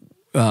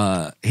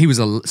he was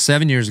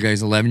 7 years ago.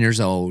 He's 11 years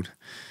old.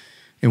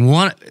 And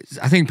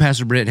I think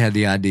Pastor Britt had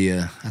the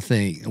idea. I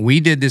think we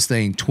did this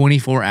thing,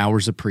 24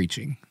 hours of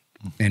preaching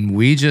And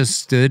we just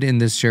stood in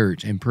this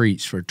church and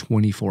preached for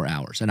 24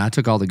 hours. And I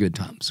took all the good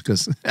times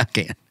because I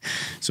can't.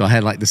 So I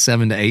had like the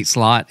 7 to 8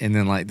 slot and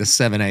then like the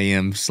 7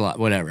 a.m. slot,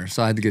 whatever.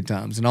 So I had the good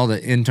times. And all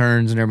the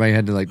interns and everybody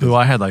had to like...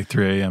 I had like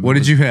 3 a.m. What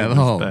did you have? It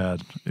was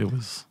bad. It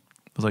was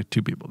like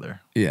 2 people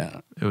there.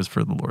 Yeah. It was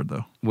for the Lord,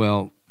 though.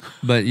 Well,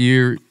 but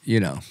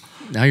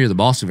now you're the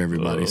boss of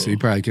everybody, so you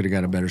probably could have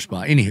got a better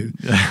spot.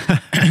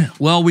 Anywho,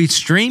 well, we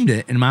streamed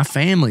it, and my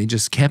family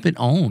just kept it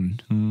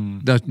on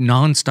the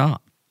nonstop.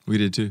 We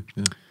did too.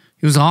 Yeah.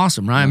 It was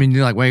awesome, right? Yeah. I mean,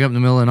 you like wake up in the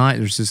middle of the night,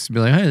 there's just be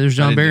like, hey, there's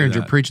John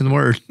Barringer preaching the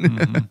word.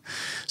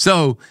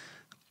 So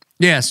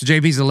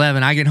JP's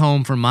 11. I get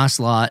home from my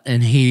slot,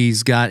 and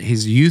he's got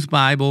his youth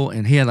Bible,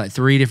 and he had like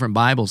 3 different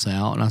Bibles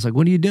out. And I was like,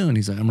 what are you doing?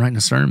 He's like, I'm writing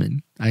a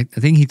sermon. I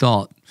think he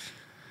thought,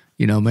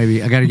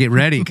 maybe I got to get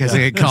ready because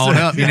I get called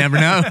up. You never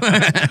know.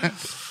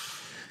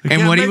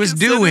 And what he was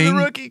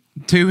doing,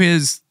 to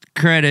his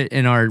credit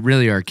and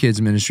our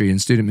kids ministry and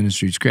student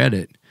ministry's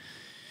credit,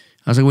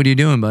 I was like, what are you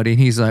doing, buddy? And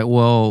he's like,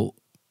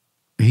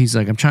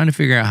 I'm trying to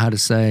figure out how to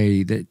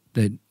say that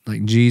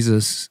like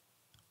Jesus,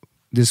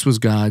 this was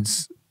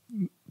God's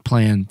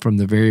plan from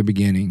the very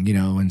beginning,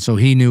 and so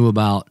he knew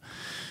about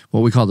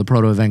what we call the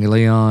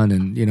proto-evangelion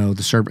and,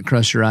 the serpent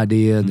crusher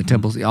idea and the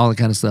temples, all that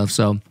kind of stuff.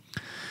 So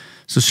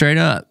straight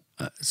up.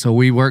 So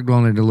we worked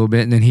on it a little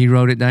bit, and then he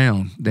wrote it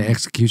down. The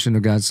execution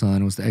of God's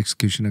Son was the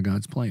execution of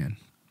God's plan.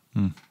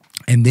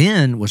 And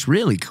then what's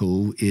really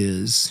cool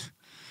is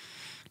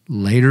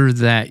later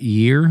that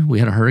year, we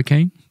had a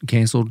hurricane,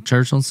 canceled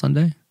church on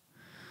Sunday.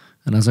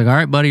 And I was like, all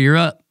right, buddy, you're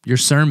up. Your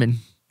sermon.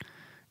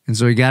 And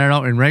so he got it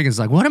out, and Reagan's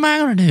like, what am I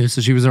going to do?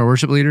 So she was our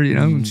worship leader,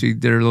 and she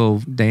did her little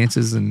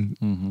dances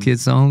and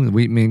kids songs. And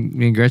me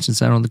and Gretchen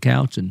sat on the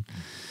couch, and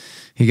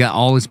he got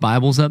all his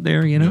Bibles up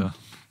there, Yeah.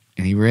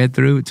 And he read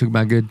through. It took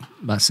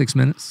about 6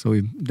 minutes, so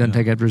he doesn't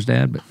take after his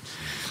dad. But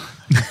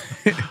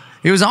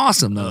it was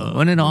awesome, though.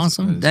 Wasn't it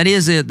awesome? That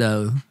is it,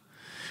 though.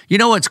 You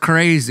know what's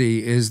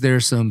crazy is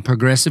there's some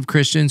progressive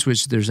Christians,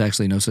 which there's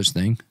actually no such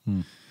thing.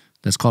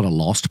 That's called a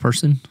lost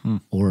person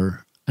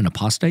or an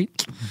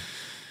apostate.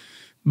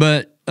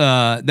 But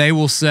they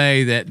will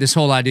say that this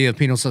whole idea of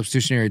penal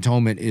substitutionary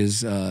atonement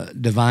is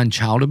divine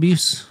child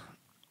abuse.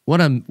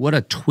 What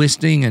a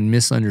twisting and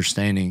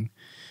misunderstanding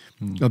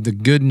of the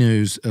good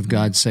news of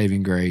God's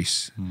saving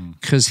grace,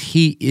 because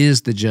he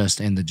is the just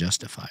and the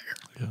justifier.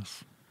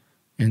 Yes.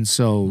 And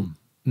so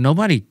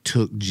nobody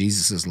took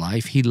Jesus'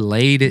 life. He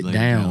laid it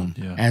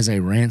down as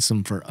a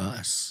ransom for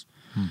us.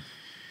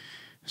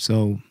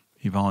 So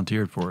he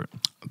volunteered for it.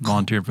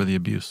 Volunteered for the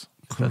abuse.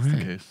 Correct. That's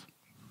the case.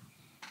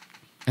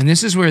 And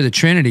this is where the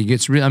Trinity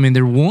gets real. I mean,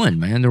 they're one,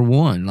 man. They're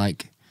one.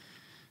 Like,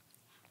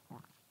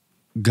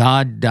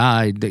 God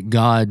died that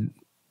God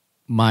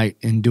might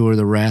endure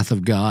the wrath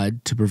of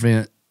God to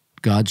prevent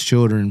God's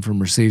children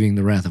from receiving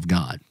the wrath of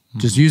God.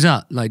 Just use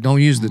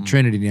don't use the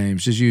Trinity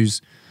names. Just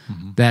use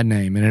that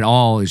name, and it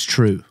all is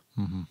true.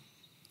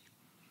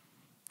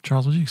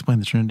 Charles, would you explain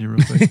the Trinity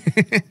real quick?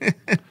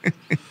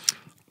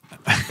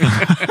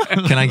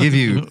 Can I give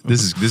you?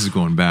 This is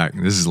going back.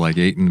 This is like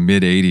in the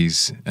mid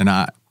 '80s, and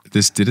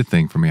this did a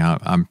thing for me.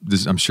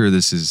 I'm sure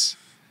this is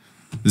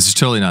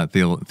totally not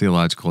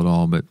theological at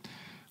all, but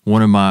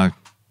one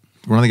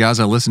of the guys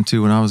I listened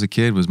to when I was a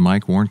kid was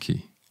Mike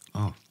Warnke,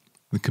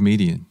 the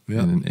comedian.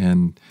 Yeah.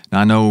 And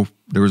I know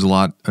there was a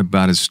lot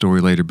about his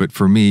story later, but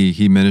for me,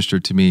 he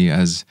ministered to me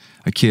as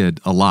a kid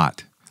a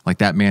lot. Like,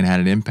 that man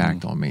had an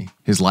impact on me.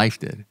 His life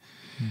did.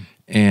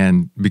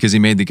 And because he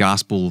made the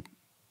gospel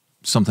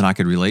something I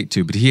could relate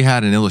to. But he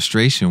had an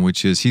illustration,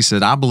 which is, he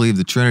said, I believe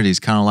the Trinity is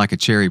kind of like a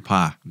cherry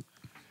pie.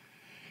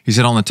 He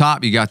said, on the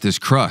top, you got this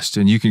crust,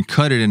 and you can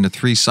cut it into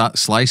 3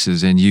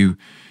 slices, and you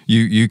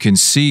can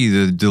see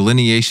the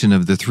delineation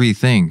of the 3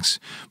 things.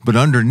 But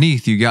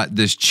underneath, you got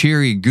this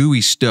cherry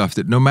gooey stuff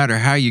that no matter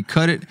how you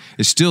cut it,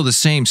 it's still the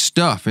same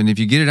stuff. And if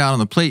you get it out on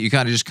the plate, you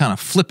just kind of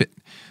flip it.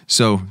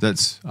 So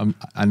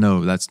I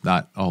know that's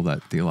not all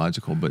that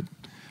theological, but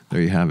there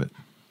you have it.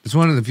 It's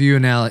one of the few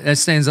analogies that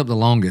stands up the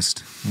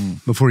longest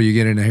before you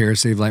get into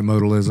heresy of like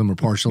modalism or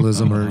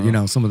partialism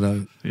or some of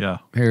the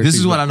heresies. This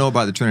is what I know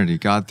about the Trinity.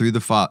 God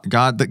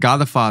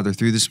the Father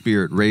through the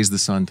Spirit raised the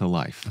Son to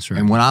life. That's right.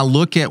 And when I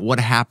look at what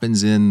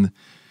happens in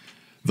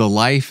the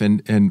life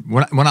and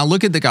when I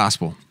look at the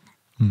gospel,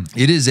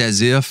 it is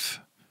as if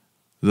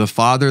the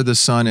Father, the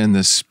Son, and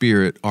the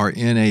Spirit are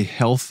in a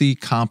healthy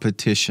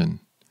competition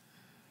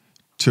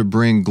to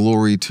bring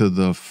glory to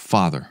the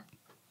Father,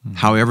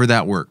 however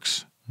that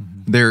works.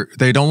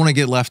 They don't want to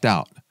get left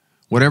out.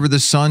 Whatever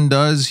the Son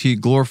does, he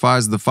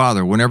glorifies the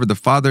Father. Whenever the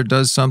Father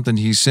does something,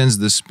 he sends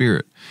the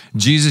Spirit.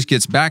 Jesus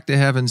gets back to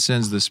heaven,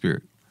 sends the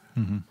Spirit.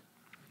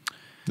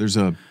 There's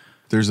a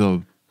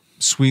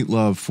sweet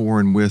love for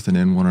and with and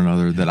in one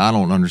another that I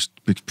don't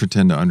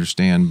pretend to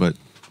understand, but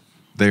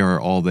they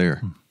are all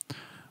there.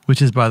 Which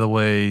is, by the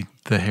way,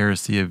 the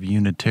heresy of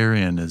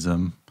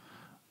Unitarianism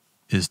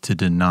is to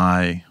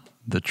deny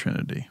the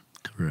Trinity.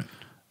 Correct.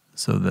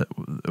 So that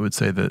I would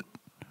say that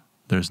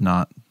there's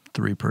not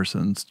 3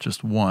 persons,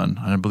 just one.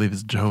 And I believe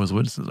it's Jehovah's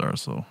Witnesses are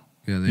so.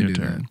 Yeah, they do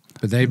that.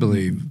 But they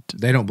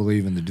don't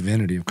believe in the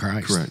divinity of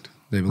Christ. Correct.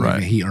 They believe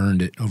that he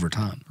earned it over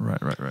time.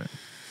 Right.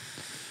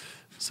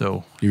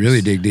 So you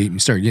really dig deep and you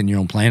start getting your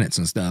own planets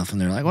and stuff,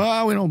 and they're like,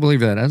 well, we don't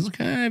believe that. I was like,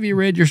 have you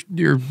read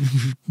your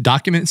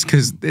documents?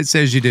 Because it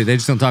says you do. They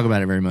just don't talk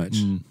about it very much.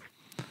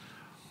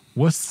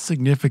 What's the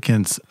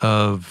significance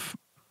of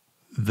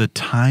the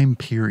time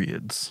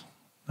periods?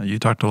 Now, you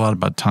talked a lot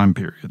about time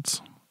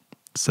periods.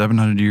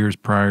 700 years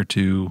prior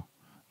to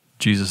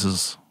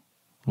Jesus'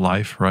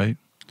 life, right?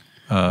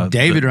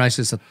 David writes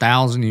this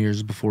 1,000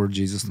 years before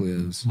Jesus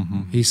lives.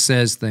 He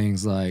says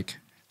things like,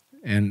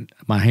 and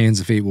my hands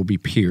and feet will be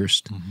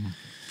pierced.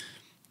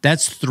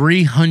 That's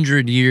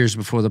 300 years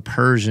before the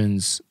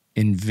Persians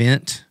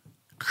invent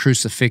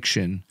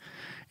crucifixion.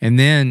 And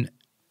then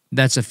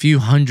that's a few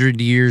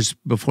hundred years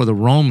before the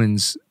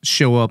Romans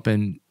show up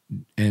and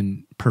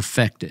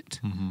perfect it.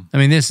 I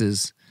mean, this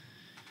is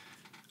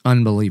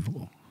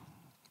unbelievable.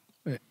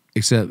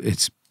 Except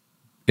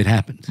it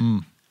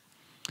happened.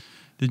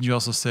 Didn't you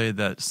also say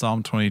that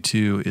Psalm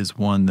 22 is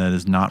one that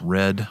is not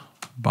read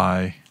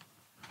by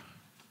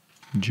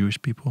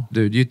Jewish people?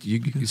 Dude,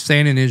 you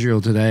stand in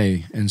Israel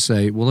today and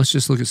say, well, let's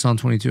just look at Psalm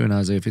 22 and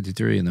Isaiah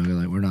 53, and they'll be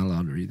like, we're not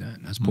allowed to read that.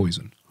 That's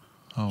poison.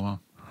 Oh, wow.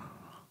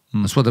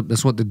 That's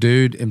what the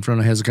dude in front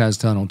of Hezekiah's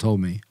tunnel told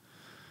me.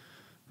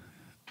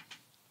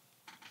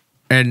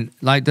 And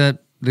like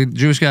that, the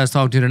Jewish guy I was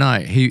talking to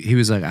tonight, he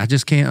was like, I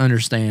just can't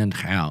understand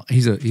how.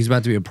 He's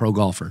about to be a pro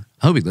golfer.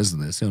 I hope he listens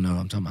to this. He'll know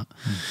what I'm talking about.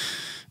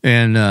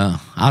 And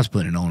I was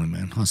putting it on him,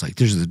 man. I was like,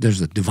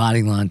 there's a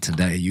dividing line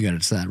today. You got to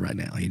decide right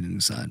now. He didn't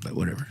decide, but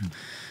whatever.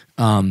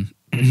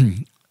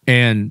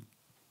 And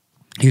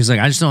he was like,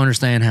 I just don't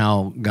understand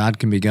how God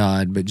can be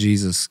God, but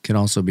Jesus can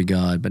also be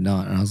God, but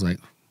not. And I was like,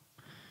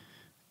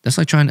 that's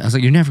like I was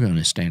like, you're never going to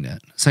understand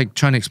that. It's like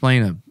trying to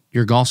explain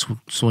your golf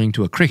swing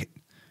to a cricket.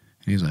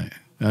 And he's like,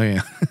 oh,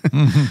 yeah.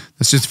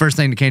 That's just the first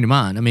thing that came to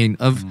mind. I mean,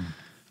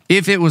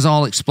 if it was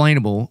all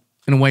explainable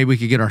in a way we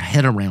could get our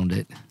head around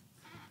it,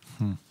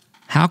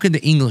 how could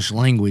the English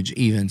language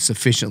even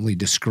sufficiently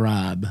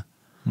describe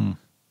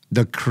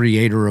the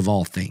creator of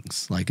all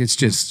things? Like, it's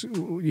just,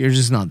 you're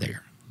just not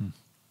there.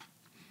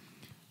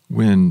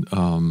 When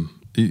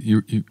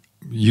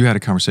you had a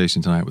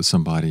conversation tonight with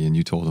somebody and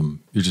you told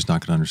them you're just not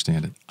going to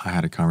understand it. I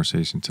had a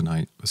conversation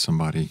tonight with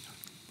somebody,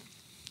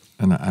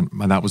 and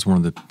that was one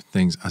of the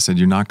things I said,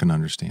 you're not going to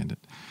understand it.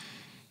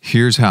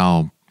 Here's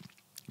how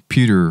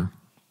Peter,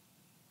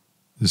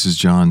 this is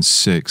John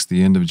 6,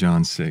 the end of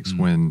John 6,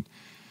 when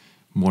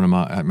one of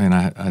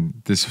my,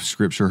 this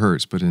scripture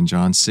hurts, but in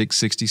John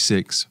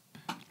 6:66,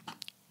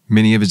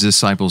 many of his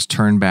disciples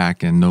turned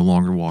back and no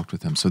longer walked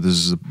with him. So this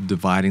is a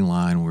dividing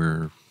line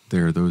where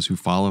there are those who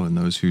follow and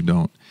those who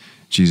don't.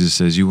 Jesus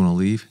says, you want to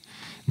leave?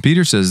 And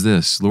Peter says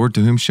this, Lord,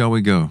 to whom shall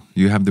we go?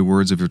 You have the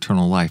words of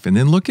eternal life. And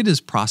then look at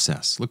his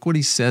process. Look what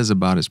he says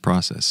about his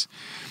process.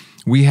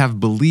 We have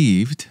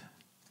believed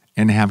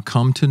and have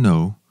come to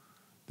know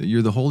that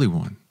you're the Holy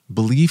One.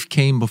 Belief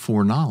came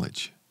before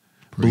knowledge.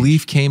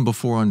 Belief came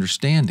before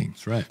understanding.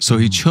 That's right. So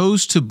he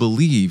chose to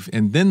believe,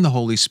 and then the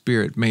Holy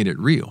Spirit made it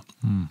real.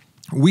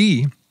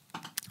 We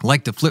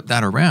like to flip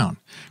that around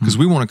because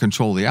we want to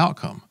control the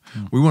outcome.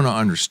 We want to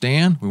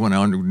understand. We want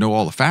to know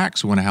all the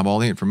facts. We want to have all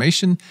the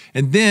information.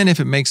 And then if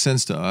it makes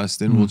sense to us,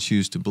 then we'll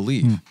choose to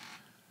believe.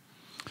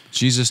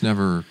 Jesus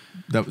never,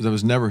 that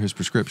was never his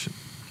prescription.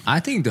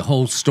 I think the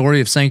whole story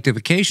of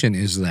sanctification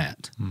is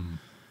that.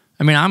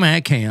 I mean, I'm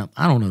at camp.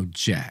 I don't know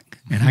jack,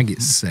 and I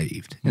get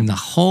saved. And the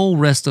whole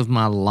rest of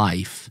my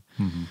life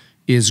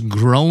is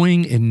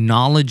growing in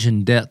knowledge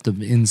and depth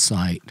of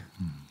insight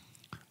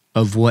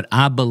of what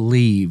I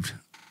believed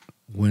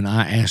when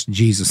I asked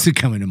Jesus to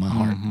come into my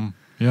heart.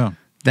 Yeah.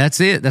 That's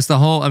it. That's the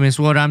whole, I mean, it's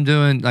what I'm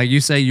doing. Like you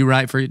say, you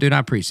write for, dude,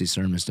 I preach these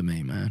sermons to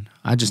me, man.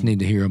 I just need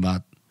to hear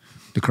about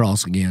the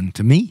cross again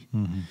to me.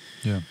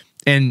 Yeah.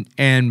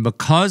 And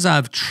because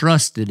I've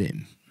trusted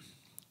him,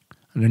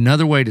 and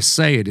another way to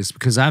say it is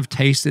because I've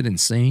tasted and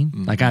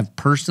seen, like I've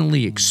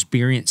personally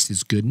experienced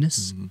his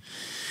goodness.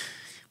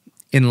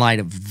 In light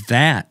of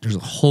that, there's a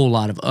whole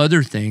lot of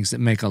other things that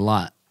make a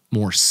lot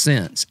more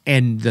sense.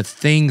 And the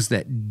things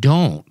that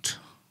don't,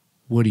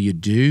 what do you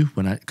do?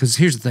 Because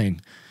here's the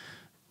thing.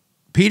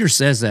 Peter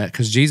says that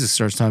because Jesus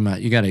starts talking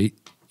about, you got to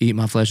eat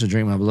my flesh and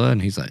drink my blood.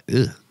 And he's like,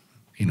 ugh.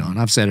 You know, and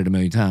I've said it a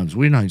million times.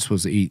 We're not even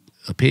supposed to eat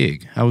a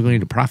pig. How are we going to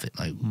eat a prophet?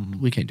 Like,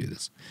 we can't do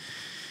this.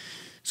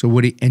 So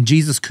and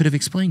Jesus could have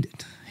explained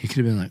it. He could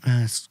have been like,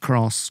 it's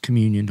cross,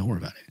 communion, don't worry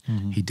about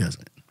it. He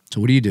doesn't. So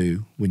what do you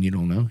do when you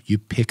don't know? You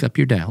pick up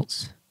your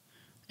doubts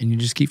and you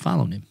just keep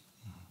following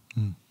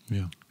him.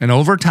 Yeah. And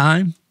over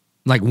time,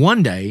 like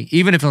one day,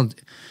 even if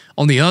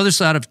on the other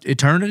side of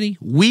eternity,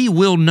 we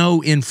will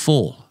know in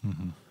full.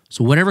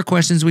 So whatever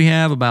questions we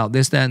have about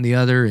this, that, and the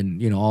other, and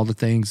you know all the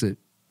things that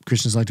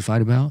Christians like to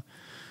fight about,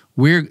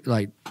 we're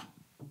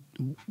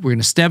going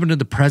to step into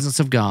the presence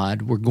of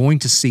God. We're going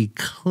to see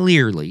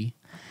clearly,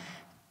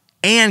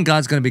 and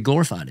God's going to be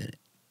glorified in it.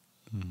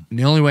 And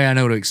the only way I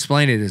know to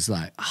explain it is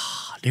like,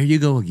 there you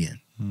go again.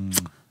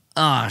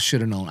 I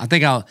should have known. I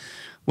think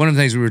one of the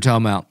things we were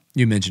talking about,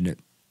 you mentioned it,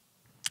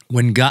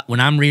 when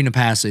I'm reading a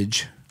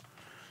passage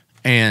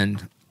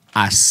and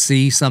I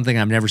see something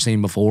I've never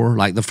seen before,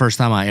 like the first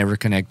time I ever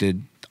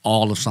connected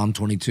all of Psalm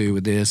 22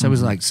 with this, I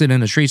was like sitting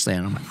in a tree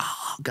stand. I'm like,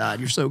 oh, God,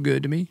 you're so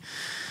good to me.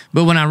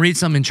 But when I read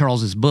something in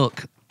Charles's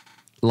book,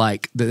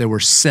 like that there were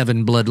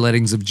 7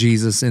 bloodlettings of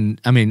Jesus, 7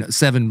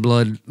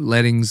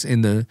 bloodlettings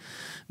in the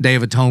Day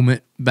of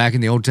Atonement back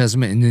in the Old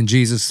Testament, and then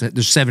Jesus,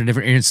 there's 7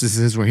 different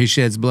instances where he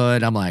sheds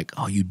blood. I'm like,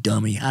 oh, you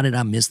dummy, how did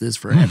I miss this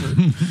forever?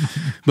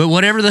 But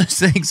whatever those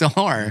things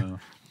are,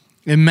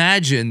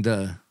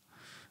 imagine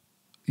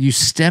you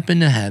step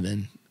into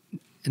heaven.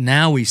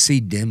 Now we see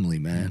dimly,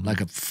 man, like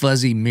a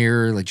fuzzy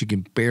mirror that you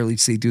can barely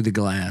see through the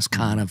glass,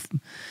 kind of.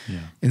 Yeah.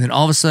 And then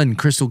all of a sudden,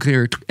 crystal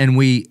clear, and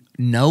we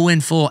know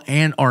in full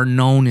and are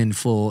known in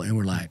full, and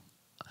we're like,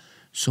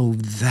 so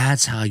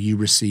that's how you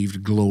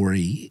received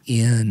glory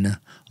in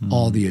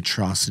all the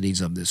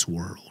atrocities of this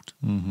world.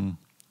 Yeah.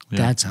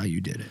 That's how you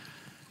did it.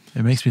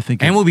 It makes me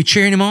think. And we'll be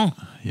cheering him on.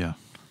 Yeah.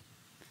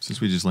 Since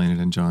we just landed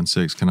in John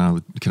 6, can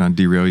I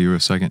derail you a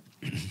second?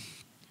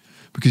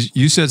 Because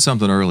you said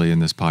something early in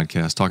this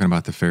podcast talking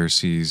about the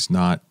Pharisees,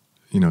 not,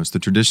 it's the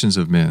traditions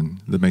of men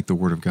that make the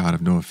word of God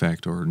of no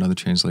effect, or another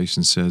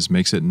translation says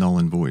makes it null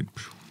and void.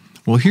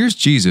 Well, here's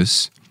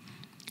Jesus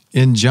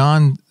in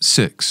John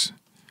 6.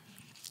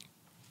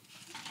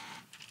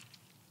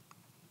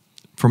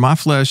 For my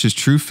flesh is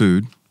true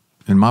food,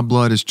 and my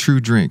blood is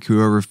true drink.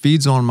 Whoever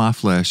feeds on my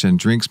flesh and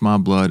drinks my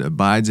blood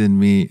abides in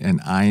me,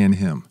 and I in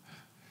him.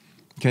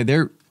 Okay,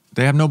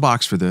 they have no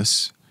box for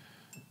this.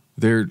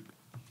 They're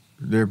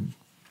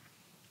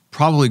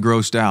probably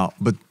grossed out,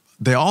 but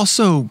they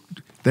also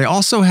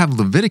have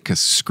Leviticus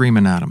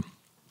screaming at them,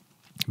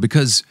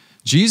 because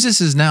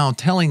Jesus is now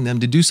telling them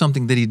to do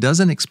something that he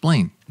doesn't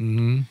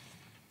explain.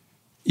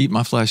 Eat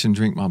my flesh and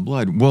drink my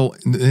blood. Well,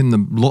 in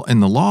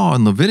the law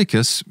in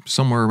Leviticus,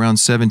 somewhere around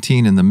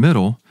 17 in the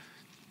middle,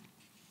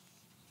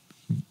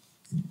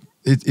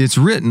 it's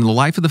written, the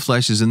life of the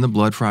flesh is in the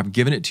blood, for I've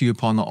given it to you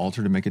upon the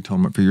altar to make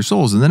atonement for your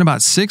souls. And then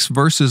about 6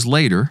 verses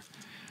later,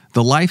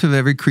 the life of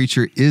every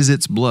creature is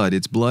its blood.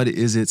 Its blood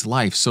is its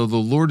life. So the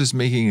Lord is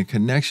making a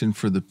connection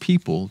for the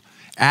people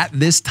at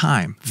this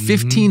time,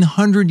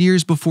 1,500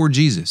 years before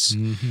Jesus.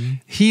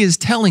 He is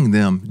telling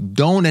them,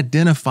 don't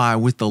identify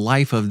with the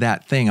life of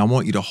that thing. I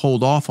want you to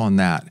hold off on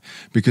that,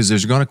 because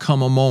there's going to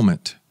come a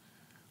moment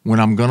when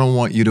I'm going to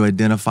want you to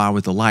identify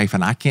with the life,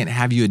 and I can't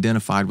have you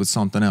identified with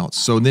something else.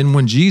 So then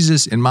when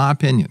Jesus, in my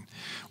opinion,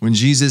 when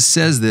Jesus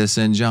says this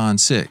in John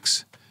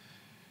 6,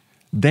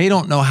 they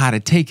don't know how to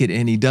take it,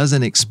 and he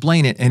doesn't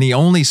explain it, and he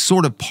only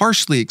sort of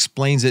partially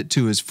explains it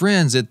to his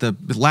friends at the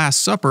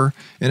Last Supper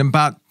in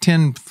about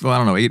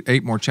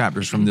 8 more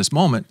chapters from this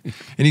moment.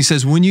 And he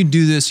says, when you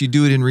do this, you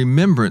do it in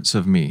remembrance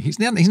of me. He's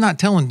not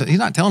telling them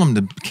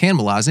to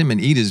cannibalize him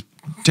and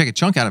take a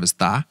chunk out of his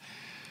thigh,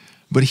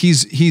 but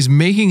he's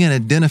making an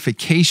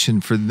identification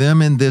for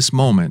them in this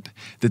moment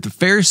that the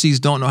Pharisees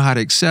don't know how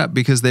to accept,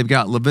 because they've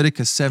got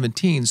Leviticus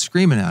 17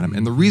 screaming at them.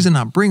 And the reason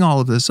I bring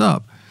all of this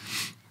up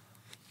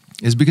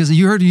is because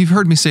you've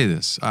heard me say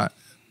this.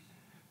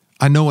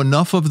 I know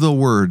enough of the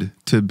word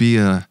to be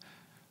a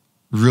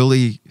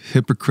really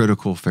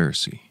hypocritical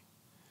Pharisee.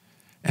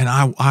 And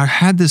I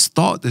had this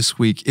thought this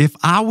week. If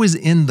I was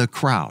in the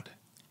crowd,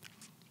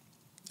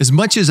 as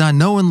much as I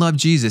know and love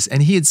Jesus,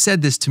 and he had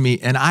said this to me,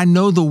 and I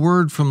know the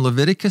word from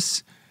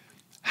Leviticus,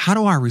 how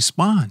do I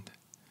respond?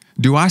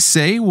 Do I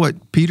say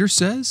what Peter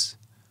says?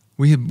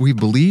 We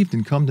believed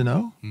and come to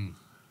know?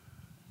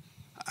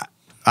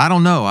 I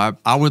don't know.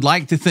 I would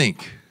like to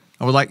think.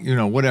 I would like,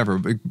 whatever.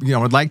 But, I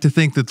would like to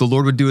think that the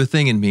Lord would do a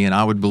thing in me and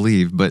I would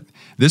believe. But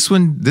this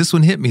one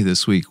hit me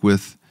this week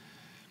with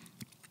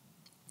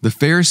the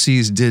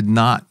Pharisees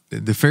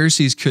the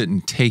Pharisees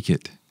couldn't take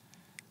it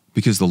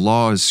because the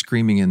law is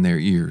screaming in their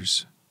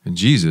ears. And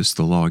Jesus,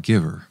 the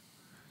lawgiver,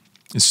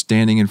 is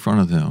standing in front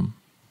of them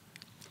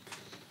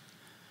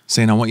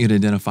saying, I want you to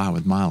identify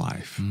with my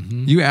life.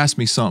 You asked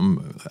me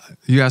something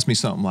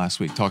last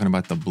week talking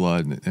about the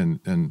blood, and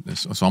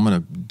so I'm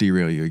going to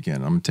derail you again.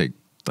 I'm going to take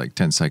like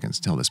 10 seconds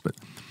to tell this, but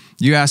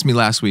you asked me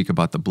last week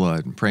about the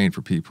blood and praying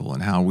for people,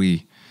 and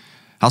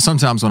how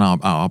sometimes when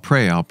I'll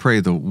pray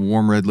the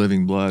warm red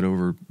living blood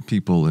over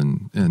people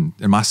and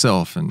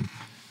myself, and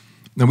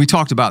we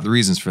talked about the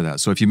reasons for that.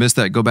 So if you missed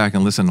that, go back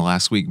and listen to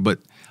last week. But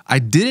I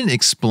didn't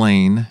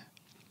explain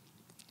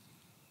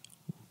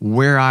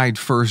where I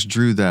first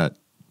drew that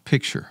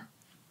picture.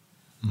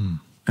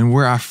 And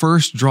where I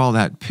first draw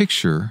that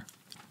picture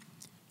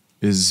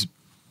is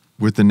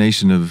with the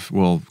nation of,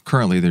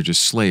 currently they're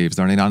just slaves.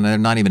 They're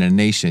not even a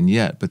nation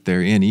yet, but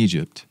they're in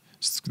Egypt.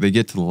 So they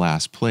get to the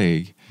last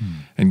plague,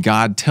 and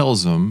God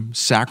tells them,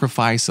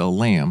 sacrifice a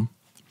lamb,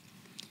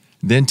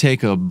 then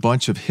take a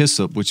bunch of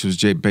hyssop, which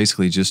was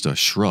basically just a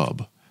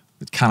shrub.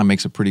 It kind of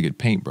makes a pretty good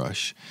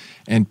paintbrush,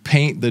 and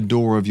paint the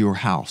door of your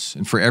house.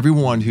 And for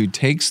everyone who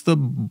takes the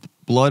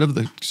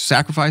blood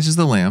sacrifices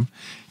the lamb,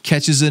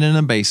 catches it in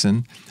a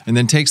basin, and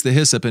then takes the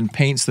hyssop and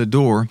paints the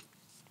door,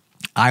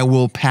 I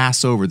will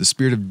pass over. The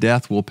spirit of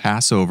death will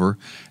pass over,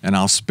 and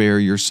I'll spare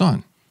your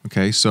son.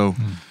 Okay, so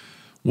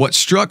what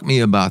struck me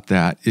about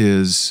that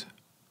is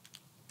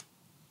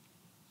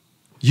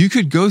you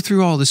could go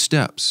through all the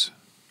steps.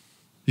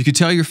 You could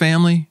tell your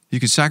family, you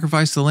could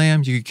sacrifice the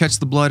lamb, you could catch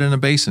the blood in a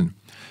basin.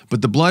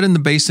 But the blood in the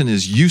basin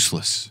is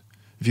useless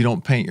if you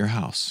don't paint your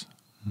house.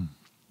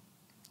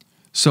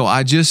 So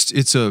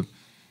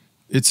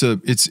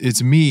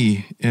it's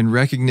me in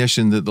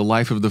recognition that the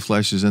life of the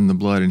flesh is in the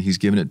blood and he's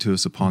given it to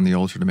us upon the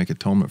altar to make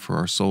atonement for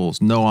our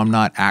souls. No, I'm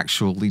not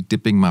actually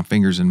dipping my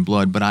fingers in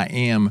blood, but I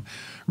am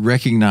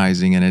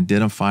recognizing and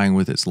identifying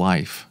with its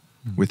life,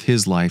 with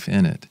his life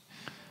in it.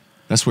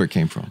 That's where it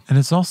came from. And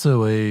it's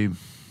also an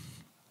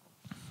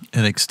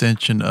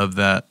extension of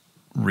that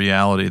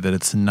reality that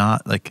it's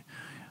not like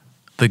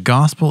the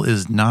gospel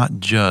is not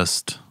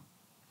just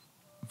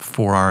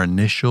for our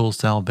initial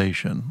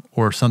salvation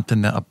or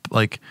something that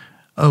like,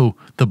 oh,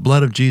 the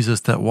blood of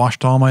Jesus that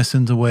washed all my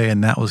sins away,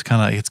 and that was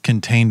kind of, it's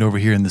contained over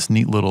here in this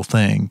neat little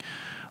thing.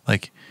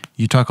 Like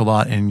you talk a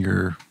lot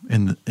in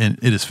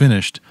It Is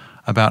Finished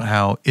about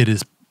how it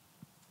is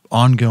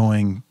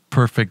ongoing,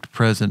 perfect,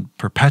 present,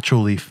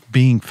 perpetually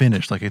being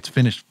finished. Like it's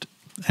finished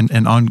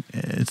and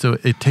so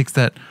it takes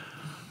that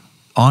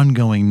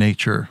ongoing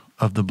nature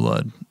of the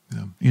blood.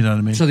 Yeah. You know what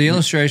I mean? So the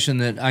illustration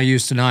that I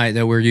used tonight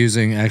that we're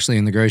using actually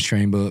in the Grace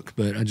Train book,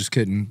 but I just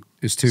couldn't,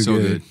 it's too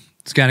good.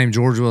 This guy named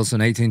George Wilson,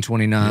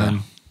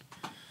 1829,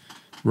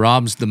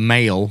 robs the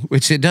mail,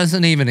 which it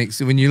doesn't even,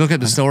 when you look at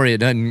the story, it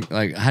doesn't,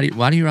 like,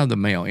 why do you rob the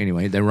mail?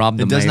 Anyway, they robbed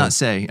the mail. It does not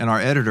say, and our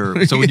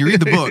editor, so when you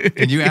read the book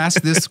and you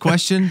ask this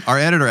question, our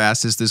editor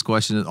asked us this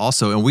question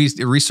also, and we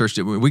researched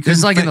it.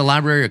 It's like in the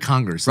Library of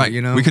Congress. Right,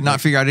 you know? We could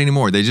not figure out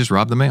anymore. They just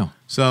robbed the mail.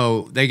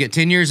 So they get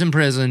 10 years in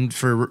prison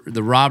for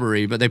the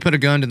robbery, but they put a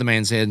gun to the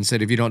man's head and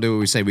said, if you don't do what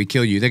we say, we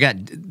kill you. They got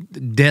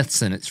death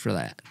sentence for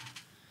that.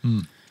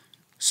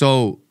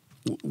 So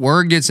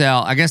word gets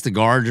out. I guess the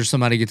guards or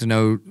somebody get to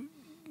know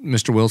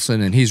Mr.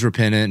 Wilson, and he's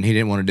repentant, and he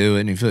didn't want to do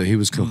it, and he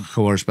was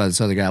coerced by this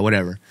other guy,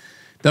 whatever.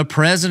 The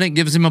president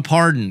gives him a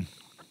pardon.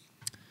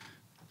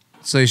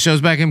 So he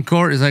shows back in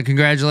court. He's like,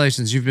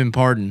 congratulations, you've been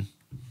pardoned.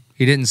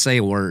 He didn't say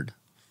a word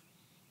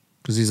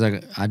because he's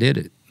like, I did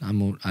it.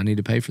 I need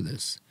to pay for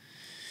this.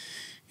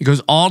 He goes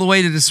all the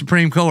way to the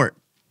Supreme Court.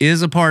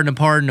 Is a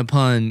pardon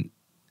upon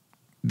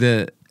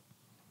the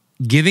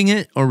giving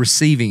it or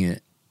receiving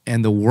it?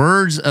 And the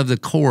words of the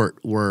court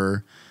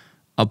were,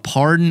 a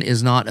pardon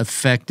is not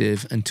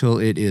effective until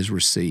it is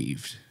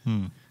received.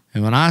 And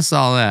when I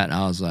saw that,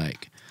 I was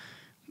like,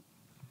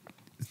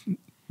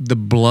 the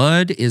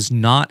blood is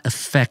not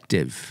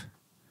effective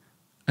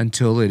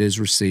until it is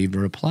received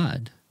or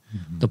applied.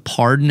 The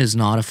pardon is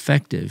not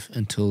effective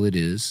until it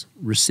is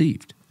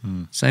received.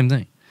 Same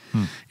thing.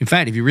 In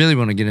fact, if you really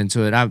want to get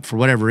into it, for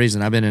whatever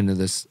reason, I've been into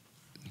this.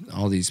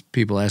 All these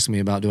people ask me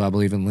about, do I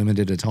believe in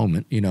limited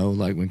atonement? You know,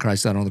 like when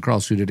Christ died on the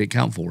cross, who did it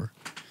count for?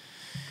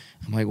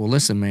 I'm like, well,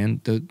 listen,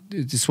 man,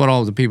 it's what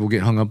all the people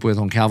get hung up with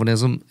on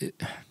Calvinism.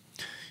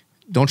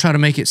 Don't try to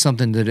make it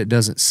something that it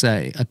doesn't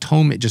say.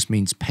 Atonement just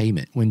means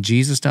payment. When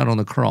Jesus died on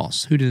the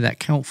cross, who did that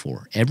count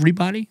for?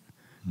 Everybody?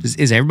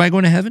 Is everybody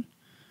going to heaven?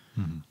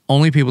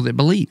 Only people that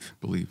believe.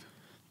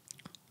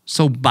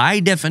 So by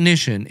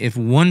definition, if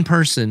one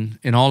person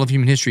in all of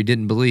human history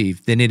didn't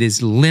believe, then it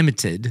is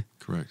limited.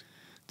 Correct.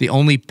 The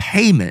only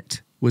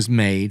payment was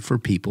made for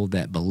people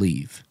that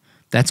believe.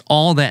 That's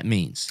all that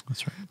means.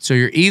 That's right. So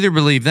you either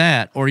believe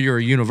that or you're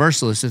a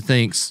universalist that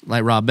thinks,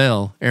 like Rob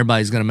Bell,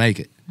 everybody's going to make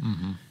it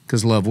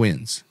because love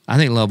wins. I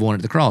think love won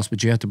at the cross,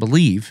 but you have to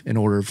believe in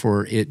order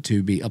for it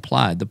to be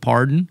applied. The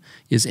pardon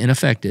is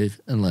ineffective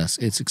unless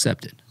it's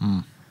accepted.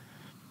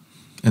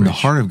 And the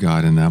heart of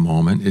God in that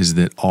moment is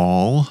that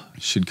all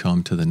should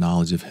come to the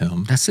knowledge of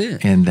him. That's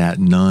it. And that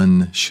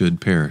none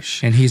should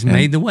perish. And he's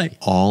made the way.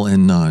 All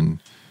and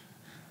none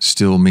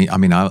still mean, I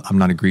mean, I'm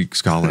not a Greek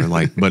scholar,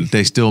 but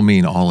they still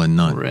mean all and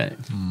none.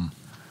 Correct.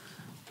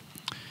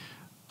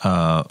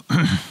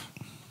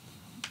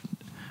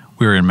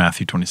 We were in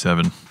Matthew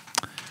 27.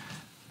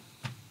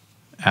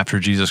 After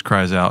Jesus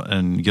cries out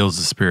and yells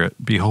the Spirit,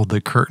 behold,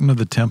 the curtain of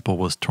the temple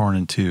was torn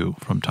in two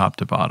from top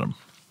to bottom.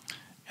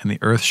 And the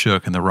earth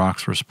shook and the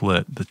rocks were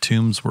split. The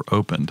tombs were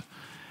opened.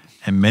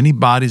 And many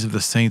bodies of the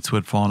saints who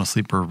had fallen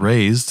asleep were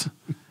raised.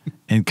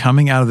 And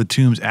coming out of the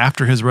tombs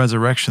after his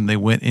resurrection, they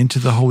went into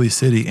the holy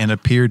city and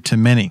appeared to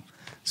many.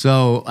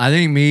 So I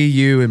think me,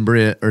 you, and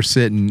Britt are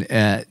sitting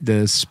at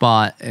the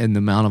spot in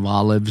the Mount of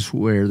Olives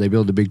where they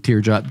built a big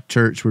teardrop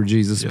church where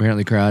Jesus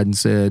apparently cried and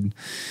said,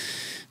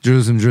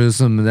 Jerusalem,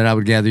 Jerusalem, that I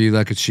would gather you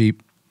like a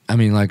sheep. I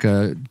mean, like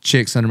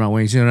chicks under my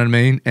wings, you know what I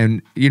mean?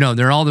 And, you know,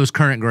 there are all those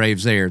current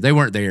graves there. They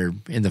weren't there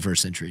in the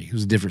first century. It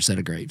was a different set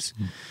of graves.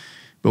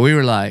 But we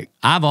were like,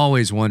 I've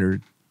always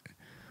wondered,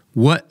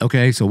 what?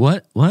 Okay, so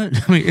what?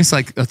 What? I mean, it's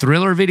like a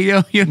Thriller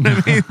video, you know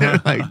what I mean?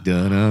 They're like,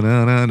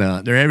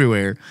 da-da-da-da-da. They're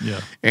everywhere.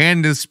 Yeah.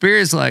 And the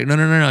Spirit's like, no,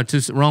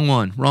 wrong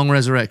one, wrong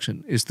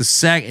resurrection. It's the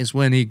second, it's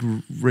when he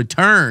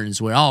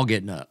returns, we're all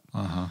getting up.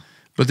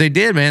 But they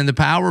did, man. The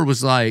power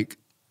was like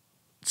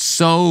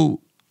so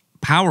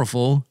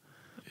powerful.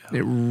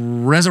 It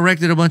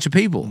resurrected a bunch of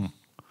people.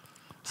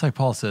 It's like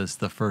Paul says,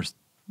 the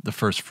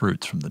first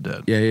fruits from the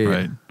dead. Yeah.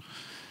 Right?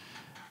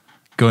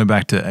 going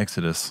back to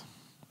Exodus.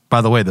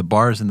 By the way, the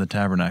bars in the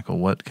tabernacle,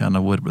 what kind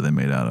of wood were they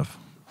made out of?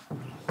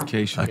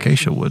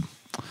 Acacia wood.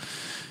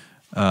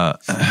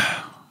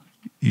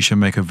 You shall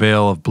make a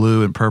veil of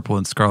blue and purple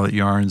and scarlet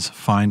yarns,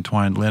 fine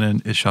twined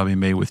linen. It shall be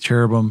made with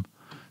cherubim,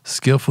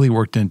 skillfully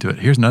worked into it.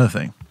 Here's another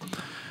thing.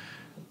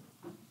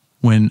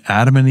 When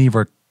Adam and Eve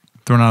are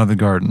thrown out of the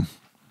garden,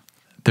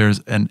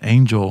 there's an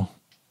angel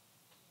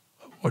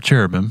or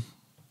cherubim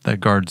that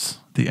guards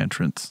the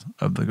entrance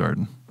of the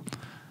garden.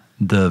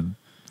 The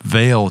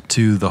veil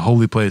to the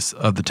holy place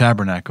of the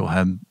tabernacle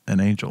had an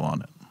angel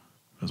on it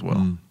as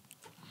well.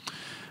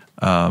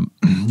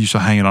 You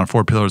shall hang it on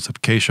 4 pillars of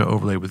acacia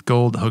overlaid with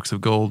gold, hooks of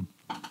gold.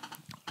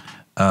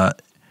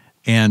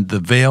 And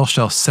the veil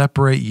shall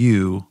separate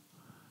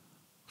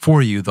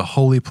for you the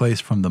holy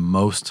place from the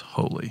most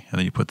holy. And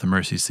then you put the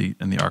mercy seat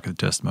and the ark of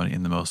the testimony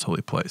in the most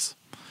holy place.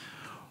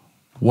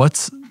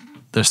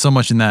 There's so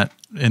much in that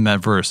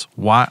verse.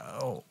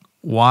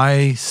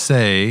 Why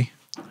say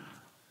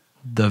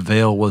the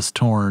veil was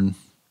torn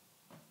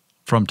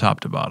from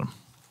top to bottom?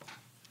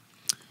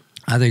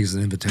 I think it's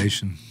an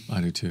invitation. I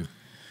do too.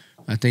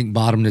 I think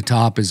bottom to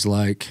top is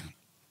like,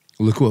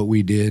 look what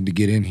we did to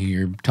get in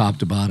here. Top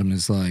to bottom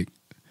is like,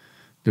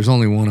 there's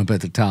only one up at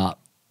the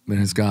top,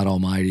 and it's God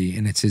Almighty,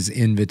 and it's his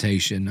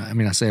invitation. I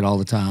mean, I say it all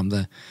the time.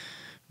 The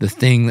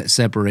thing that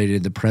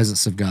separated the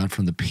presence of God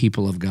from the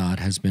people of God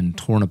has been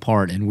torn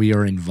apart, and we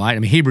are invited.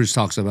 I mean, Hebrews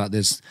talks about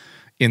this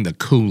in the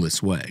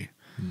coolest way.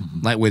 Mm-hmm.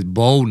 Like with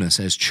boldness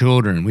as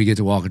children, we get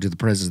to walk into the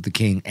presence of the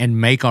King and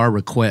make our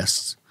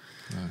requests.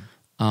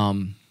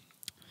 Right.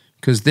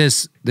 Because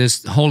this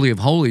Holy of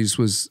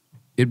Holies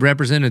it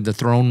represented the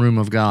throne room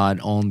of God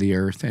on the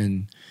earth,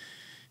 and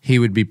he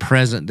would be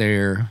present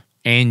there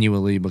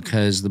annually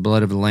because the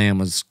blood of the Lamb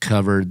was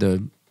covered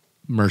the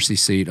mercy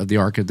seat of the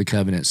Ark of the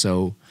Covenant.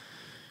 So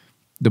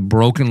the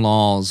broken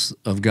laws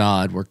of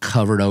God were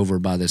covered over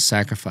by this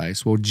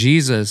sacrifice. Well,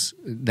 Jesus,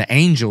 the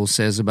angel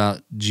says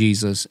about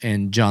Jesus,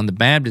 and John the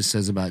Baptist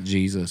says about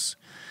Jesus,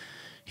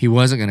 he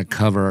wasn't going to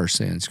cover our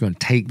sins. He's going to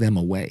take them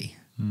away.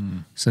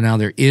 So now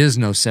there is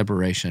no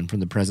separation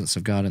from the presence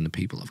of God and the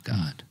people of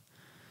God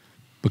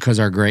because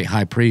our great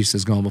high priest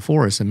has gone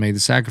before us and made the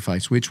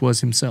sacrifice, which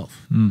was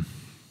himself. Do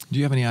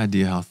you have any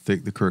idea how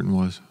thick the curtain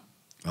was?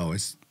 Oh,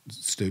 it's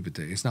stupid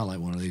thick. It's not like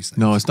one of these things.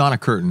 No, it's not a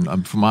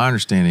curtain. From my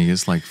understanding,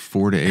 it's like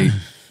 4 to 8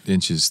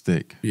 inches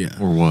thick,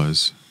 or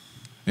was.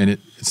 And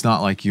it's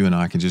not like you and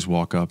I can just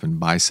walk up and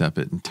bicep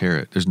it and tear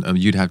it.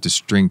 You'd have to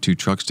string 2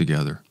 trucks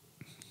together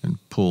and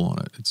pull on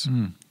it. It's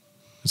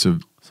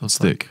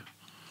thick.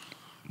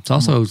 It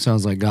also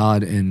sounds like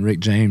God and Rick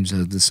James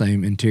have the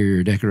same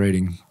interior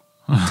decorating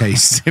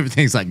taste.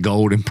 Everything's like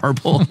gold and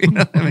purple. You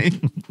know what I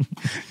mean?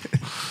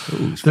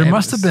 Ooh, there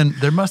must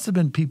have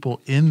been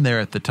people in there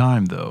at the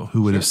time though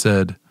who would have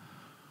said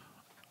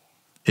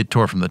it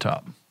tore from the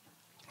top.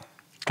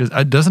 Because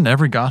doesn't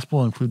every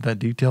gospel include that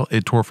detail?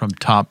 It tore from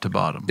top to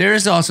bottom. There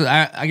is also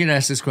I get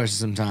asked this question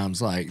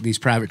sometimes, like these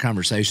private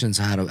conversations.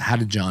 How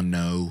did John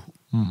know?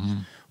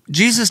 Mm-hmm.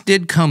 Jesus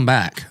did come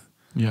back.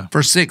 Yeah.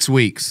 For 6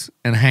 weeks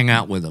and hang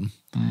out with him.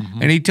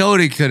 Mm-hmm. And he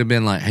totally could have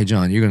been like, hey,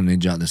 John, you're going to need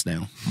to jot this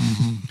down.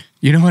 Mm-hmm.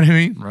 You know what I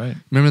mean? Right.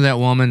 Remember that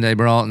woman they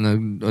brought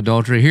in the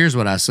adultery? Here's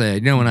what I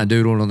said. You know when I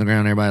doodled on the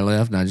ground, everybody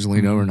left, and I just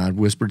leaned over and I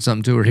whispered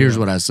something to her? Here's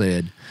what I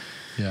said.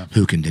 Yeah.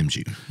 Who condemns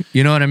you?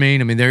 You know what I mean?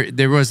 I mean,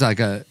 there was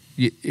like it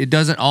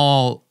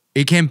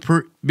can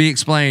be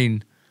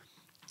explained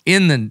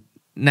in the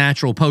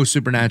natural,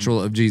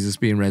 post-supernatural of Jesus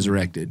being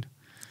resurrected.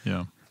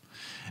 Yeah.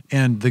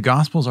 And the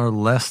Gospels are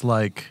less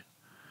like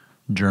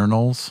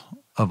journals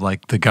of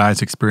like the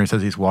guy's experience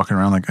as he's walking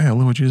around like, hey,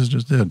 look what Jesus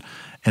just did.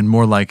 And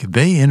more like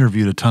they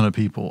interviewed a ton of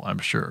people, I'm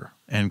sure,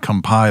 and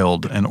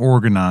compiled and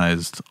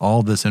organized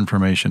all this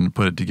information and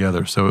put it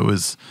together. So it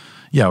was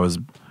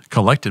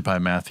collected by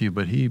Matthew,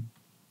 but he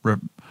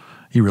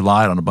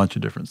relied on a bunch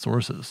of different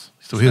sources.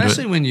 So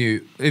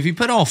especially if you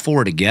put all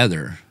 4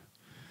 together,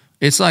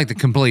 it's like the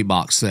complete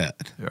box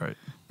set. Right.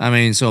 I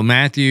mean, so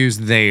Matthew's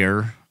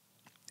there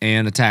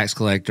and a tax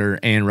collector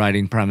and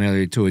writing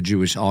primarily to a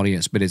Jewish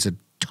audience, but it's a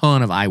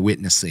ton of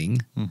eyewitnessing.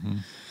 Mm-hmm.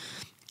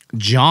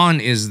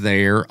 John is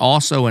there,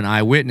 also an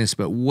eyewitness,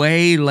 but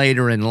way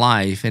later in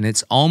life, and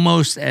it's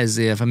almost as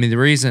if, the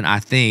reason I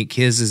think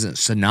his isn't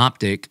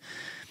synoptic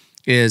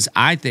is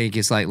I think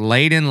it's like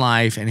late in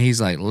life, and he's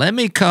like, let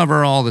me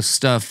cover all the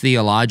stuff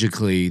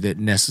theologically that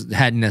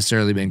hadn't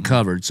necessarily been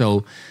covered.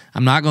 So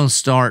I'm not going to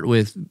start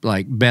with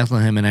like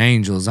Bethlehem and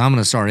angels. I'm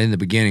going to start in the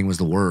beginning was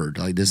the word,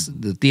 like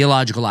the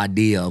theological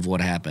idea of what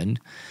happened.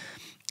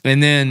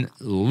 And then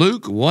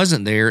Luke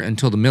wasn't there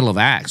until the middle of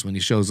Acts when he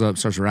shows up,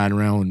 starts riding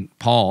around with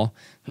Paul.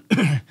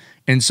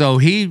 And so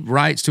he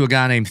writes to a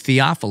guy named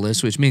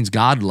Theophilus, which means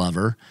God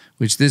lover,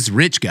 which this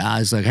rich guy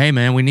is like, hey,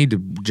 man, we need to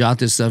jot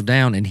this stuff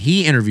down. And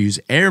he interviews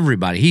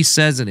everybody. He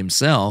says it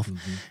himself,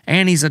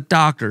 and he's a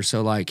doctor.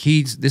 So like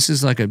this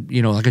is like a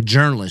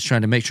journalist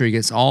trying to make sure he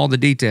gets all the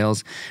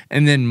details.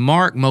 And then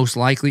Mark most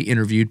likely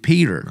interviewed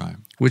Peter, right,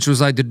 which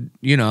was like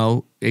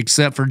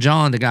except for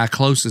John, the guy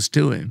closest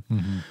to him.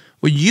 Mm-hmm.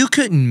 Well, you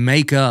couldn't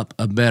make up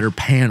a better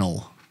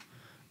panel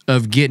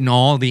of getting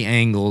all the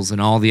angles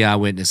and all the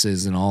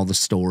eyewitnesses and all the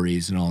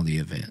stories and all the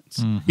events.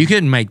 Mm-hmm. You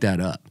couldn't make that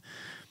up.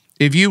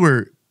 If you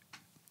were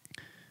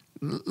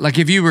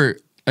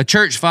a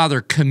church father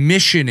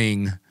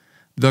commissioning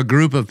the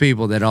group of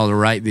people that ought to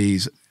write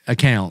these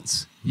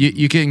accounts,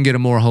 you couldn't get a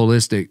more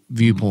holistic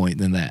viewpoint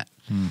than that.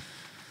 Mm-hmm.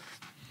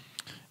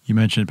 You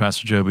mentioned,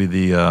 Pastor Joby,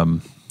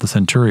 the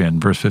centurion,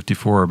 verse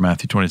 54 of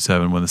Matthew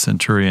 27, when the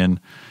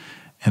centurion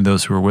and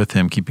those who were with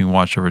him keeping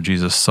watch over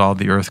Jesus saw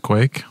the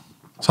earthquake.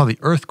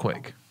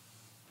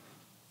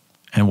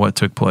 And what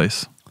took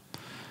place?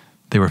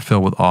 They were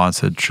filled with awe and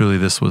said, truly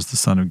this was the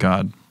Son of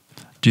God.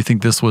 Do you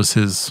think this was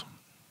his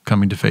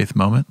coming to faith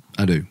moment?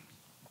 I do.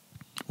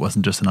 It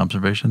wasn't just an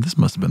observation. This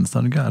must have been the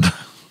Son of God.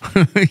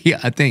 Yeah,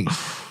 I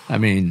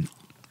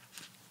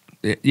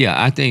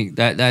think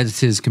that's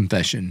his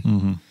confession.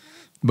 Mm-hmm.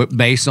 But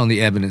based on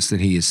the evidence that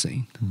he has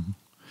seen. Mm-hmm.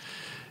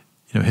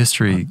 You know,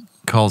 history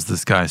calls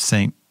this guy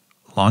Saint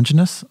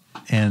Longinus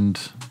and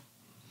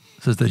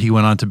says that he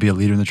went on to be a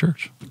leader in the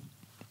church.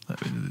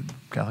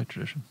 Catholic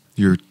tradition.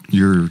 Your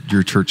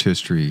church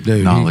history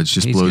knowledge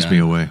just blows me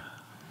away.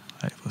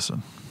 Hey,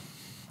 listen,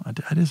 I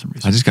did some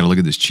research. I just got to look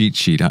at this cheat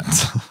sheet.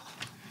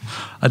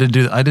 I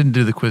didn't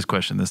do the quiz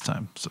question this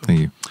time. So. Thank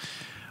you.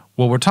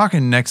 Well, we're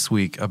talking next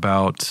week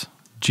about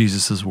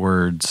Jesus'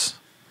 words,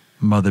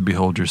 "Mother,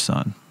 behold your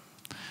son."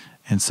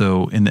 And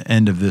so in the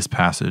end of this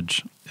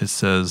passage, it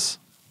says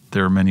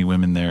there are many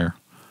women there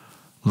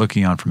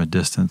looking on from a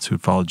distance who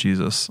followed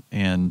Jesus.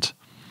 And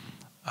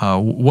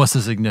what's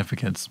the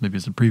significance? Maybe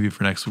it's a preview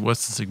for next week.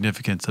 What's the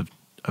significance of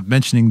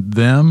mentioning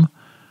them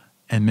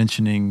and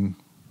mentioning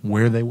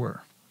where they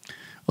were?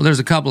 Well, there's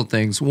a couple of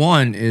things.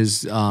 One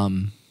is, I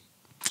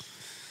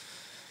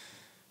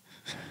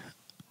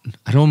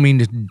don't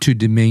mean to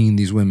demean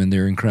these women.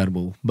 They're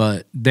incredible.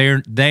 But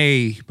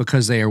they,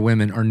 because they are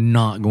women, are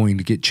not going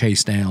to get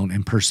chased down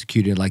and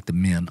persecuted like the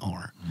men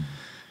are.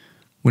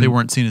 They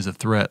weren't seen as a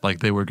threat, like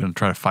they were going to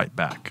try to fight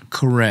back.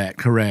 Correct.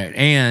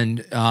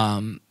 And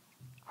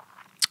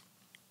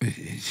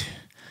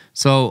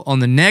so on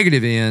the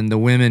negative end, the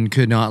women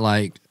could not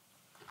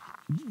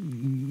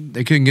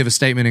they couldn't give a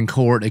statement in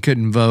court, they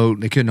couldn't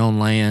vote, they couldn't own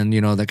land,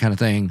 that kind of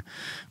thing.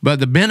 But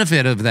the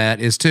benefit of that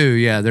is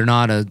too, they're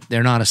not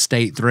a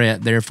state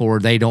threat, therefore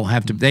they don't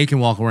have to, they can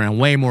walk around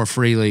way more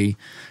freely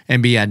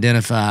and be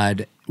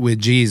identified with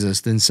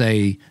Jesus than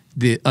say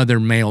the other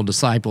male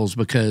disciples,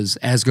 because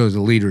as goes the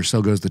leader,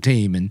 so goes the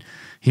team, and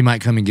he might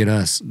come and get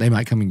us, they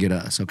might come and get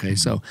us, okay?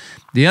 So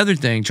the other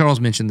thing, Charles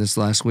mentioned this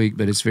last week,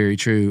 but it's very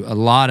true, a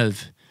lot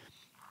of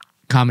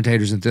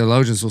commentators and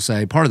theologians will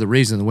say part of the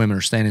reason the women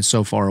are standing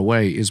so far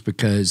away is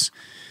because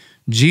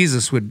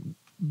Jesus would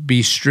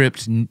be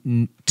stripped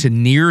to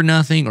near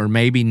nothing or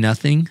maybe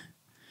nothing,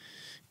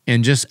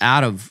 and just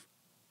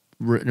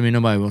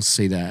nobody wants to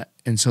see that.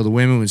 And so the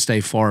women would stay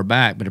far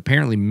back, but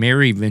apparently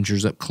Mary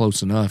ventures up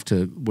close enough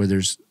to where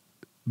there's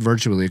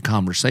virtually a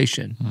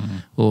conversation. Mm-hmm.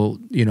 Well,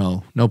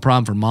 no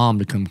problem for mom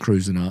to come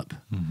cruising up.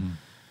 Mm-hmm.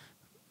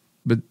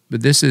 But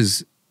this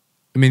is,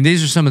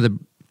 these are some of the,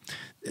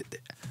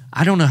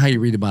 I don't know how you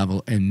read the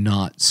Bible and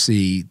not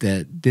see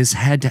that this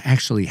had to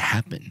actually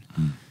happen.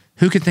 Mm.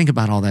 Who could think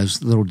about all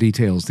those little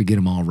details to get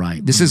them all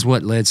right? This is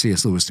what led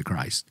C.S. Lewis to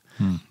Christ.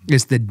 Mm.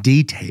 It's the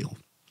detail.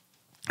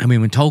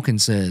 When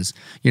Tolkien says,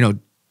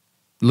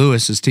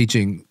 Lewis is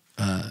teaching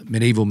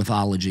medieval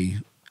mythology,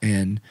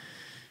 and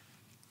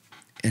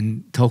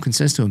Tolkien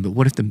says to him, but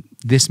what if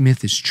this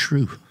myth is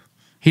true?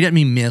 He doesn't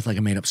mean myth like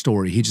a made-up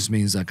story. He just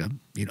means like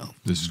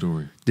this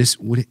story.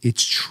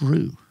 It's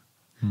true.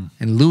 Hmm.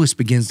 And Lewis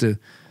begins to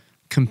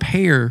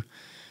compare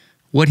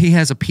what he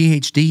has a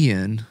PhD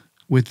in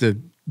with the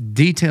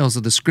details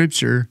of the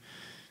scripture,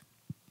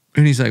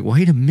 and he's like,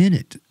 wait a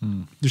minute.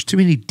 Hmm. There's too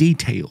many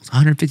details.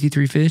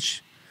 153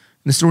 fish.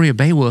 In the story of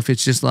Beowulf,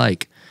 it's just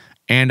like,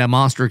 and a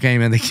monster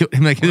came and they killed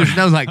him. There's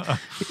no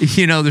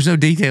there's no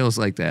details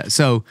like that.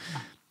 So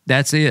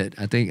that's it.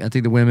 I think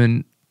the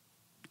women,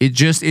 it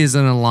just is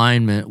an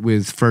alignment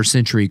with first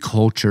century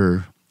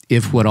culture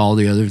if what all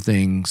the other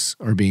things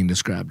are being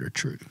described are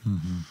true.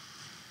 Mm-hmm.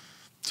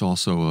 It's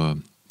also,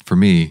 for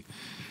me,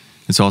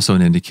 it's also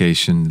an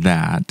indication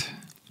that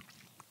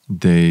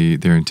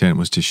their intent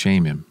was to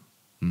shame him.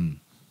 Mm.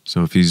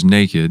 So if he's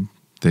naked,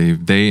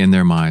 they in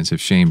their minds have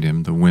shamed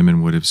him. The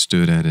women would have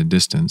stood at a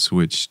distance,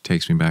 which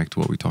takes me back to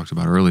what we talked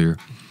about earlier.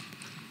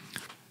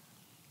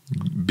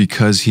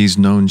 Because he's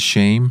known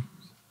shame,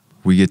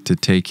 we get to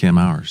take him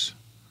ours.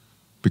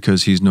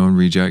 Because he's known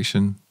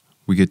rejection,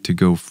 we get to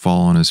go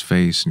fall on his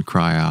face and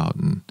cry out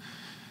and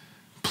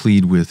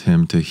plead with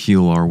him to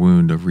heal our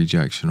wound of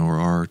rejection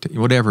or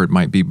whatever it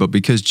might be. But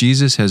because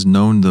Jesus has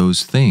known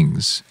those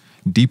things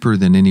deeper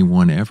than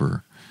anyone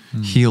ever,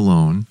 he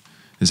alone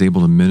is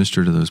able to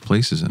minister to those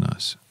places in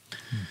us.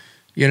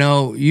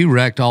 You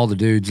wrecked all the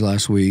dudes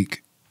last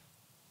week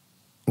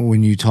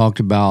when you talked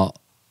about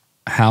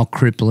how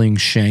crippling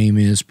shame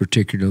is,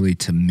 particularly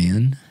to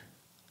men.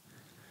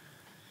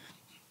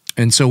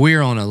 And so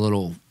we're on a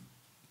little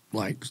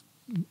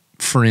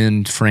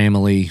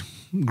family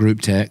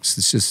group text.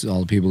 It's just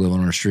all the people that live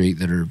on our street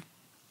that are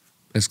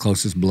as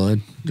close as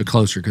blood. They're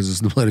closer because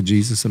it's the blood of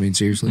Jesus. I mean,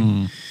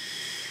 seriously.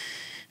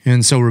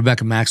 And so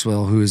Rebecca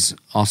Maxwell, who is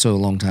also a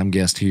longtime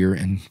guest here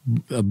and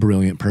a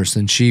brilliant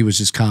person, she was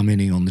just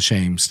commenting on the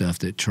shame stuff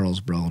that Charles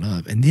brought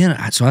up. And then,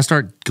 so I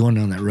start going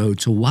down that road.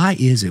 So why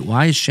is it?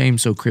 Why is shame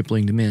so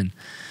crippling to men?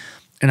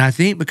 And I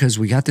think because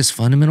we got this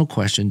fundamental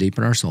question deep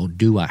in our soul,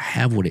 do I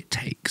have what it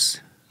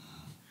takes?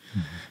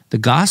 The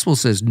gospel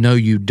says, no,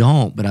 you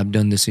don't, but I've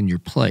done this in your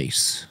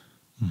place.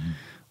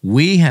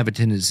 We have a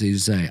tendency to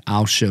say,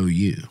 I'll show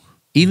you.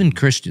 Even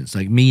Christians,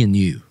 like me and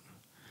you,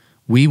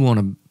 we want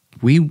to,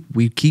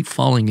 we keep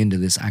falling into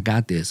this, I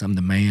got this, I'm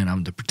the man,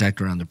 I'm the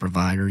protector, I'm the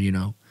provider, you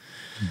know.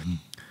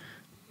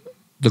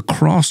 The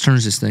cross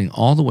turns this thing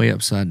all the way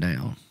upside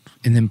down.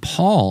 And then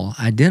Paul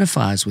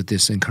identifies with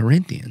this in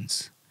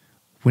Corinthians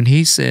when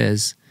he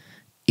says,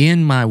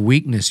 in my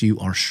weakness you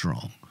are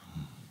strong.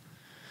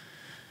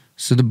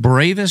 So the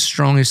bravest,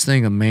 strongest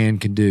thing a man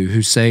can do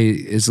who say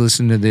is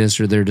listening to this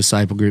or their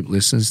disciple group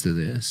listens to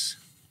this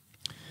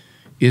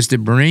is to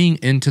bring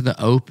into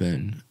the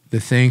open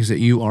the things that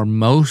you are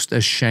most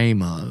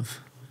ashamed of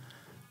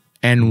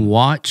and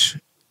watch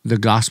the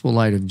gospel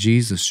light of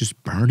Jesus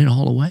just burn it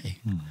all away.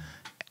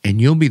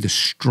 And you'll be the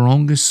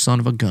strongest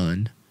son of a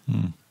gun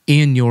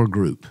in your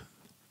group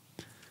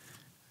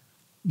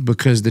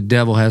because the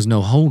devil has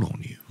no hold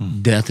on you.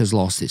 Death has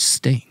lost its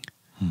sting.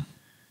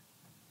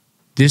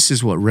 This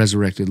is what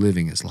resurrected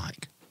living is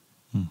like.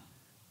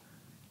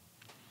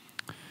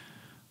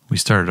 We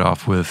started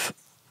off with,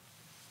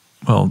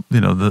 well,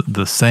 you know,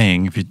 the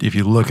saying, if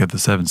you look at the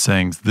 7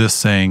 sayings, this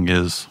saying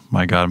is,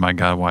 my God,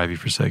 why have you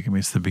forsaken me?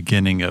 It's the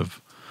beginning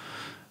of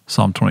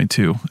Psalm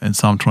 22. And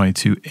Psalm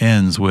 22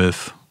 ends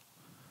with,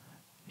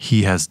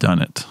 he has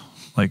done it.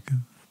 Like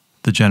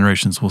the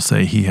generations will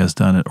say, he has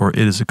done it, or it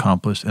is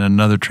accomplished. And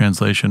another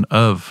translation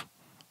of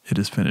it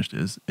is finished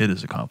is, it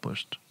is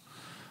accomplished.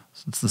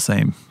 So it's the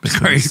same.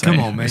 Come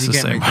on, man. You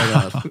can't make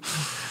that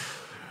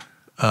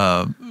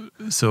up.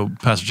 So,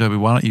 Pastor Joby,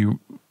 why don't you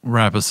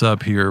wrap us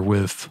up here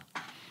with,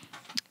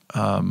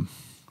 I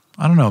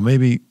don't know,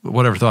 maybe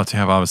whatever thoughts you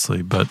have,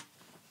 obviously, but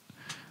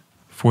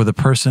for the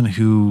person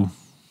who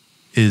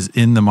is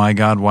in the my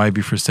God, why have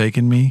you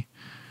forsaken me,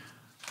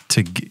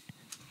 and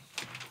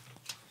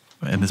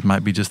this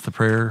might be just the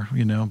prayer,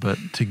 you know, but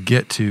to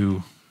get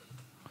to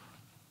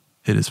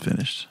it is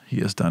finished.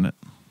 He has done it.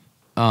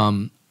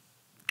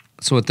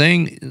 So a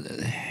thing,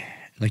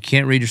 like you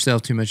can't read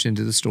yourself too much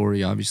into the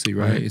story, obviously,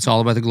 right? It's all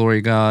about the glory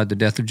of God. The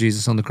death of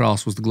Jesus on the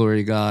cross was the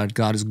glory of God.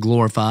 God is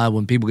glorified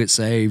when people get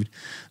saved.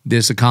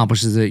 This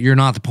accomplishes it. You're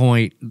not the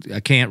point. I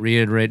can't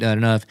reiterate that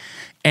enough.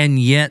 And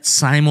yet,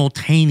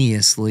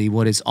 simultaneously,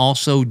 what is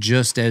also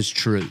just as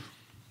true,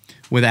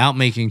 without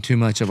making too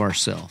much of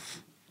ourselves,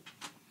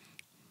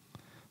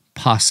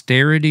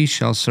 posterity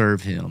shall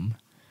serve him.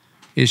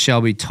 It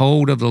shall be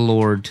told of the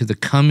Lord to the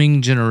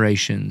coming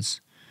generations.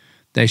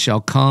 They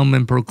shall come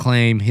and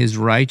proclaim his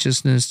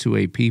righteousness to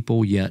a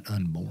people yet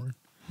unborn.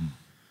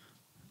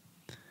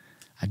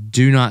 I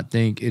do not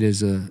think it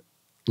is a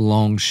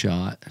long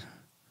shot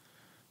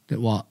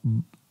that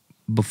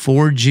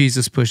before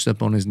Jesus pushed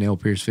up on his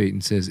nail-pierced feet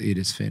and says, it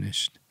is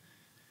finished,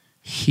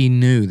 he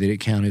knew that it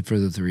counted for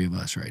the 3 of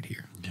us right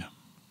here. Yeah.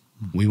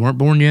 We weren't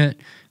born yet.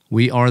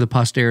 We are the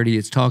posterity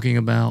it's talking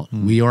about.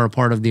 We are a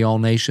part of the all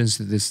nations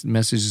that this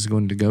message is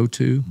going to go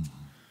to.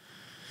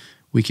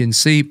 We can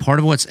see part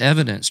of what's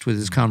evidenced with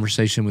his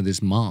conversation with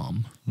his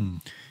mom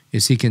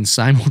is he can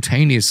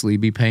simultaneously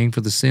be paying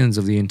for the sins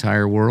of the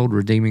entire world,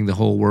 redeeming the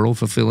whole world,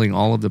 fulfilling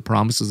all of the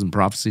promises and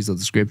prophecies of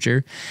the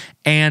Scripture,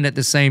 and at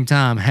the same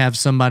time have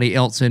somebody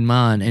else in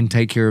mind and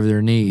take care of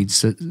their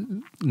needs,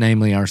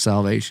 namely our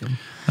salvation.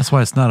 That's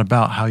why it's not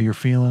about how you're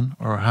feeling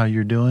or how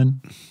you're doing.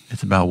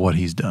 It's about what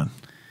he's done.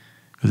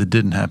 Because it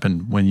didn't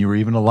happen when you were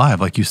even alive,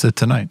 like you said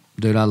tonight.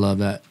 Dude, I love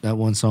that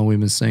one song we've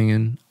been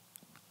singing.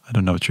 I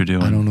don't know what you're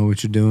doing. I don't know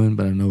what you're doing,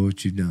 but I know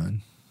what you've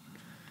done.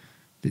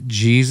 That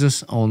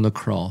Jesus on the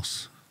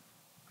cross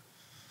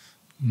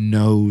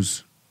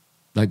knows,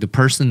 like the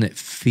person that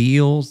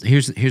feels,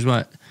 here's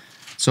what,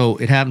 so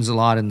it happens a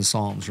lot in the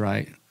Psalms,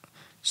 right?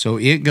 So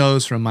it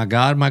goes from, my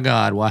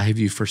God, why have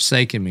you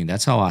forsaken me?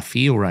 That's how I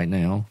feel right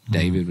now,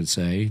 David would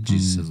say.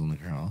 Jesus says on the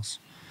cross.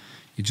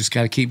 You just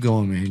got to keep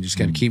going, man. You just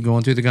got to keep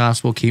going through the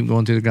gospel,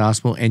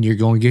 and you're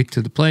going to get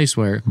to the place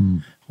where,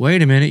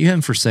 wait a minute, you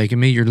haven't forsaken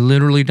me. You're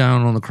literally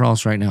down on the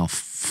cross right now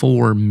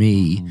for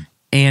me,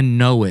 and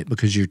know it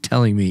because you're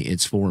telling me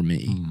it's for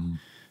me.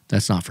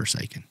 That's not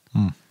forsaken.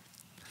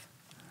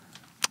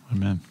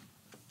 Amen.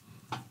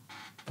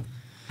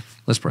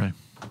 Let's pray.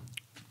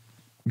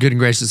 Good and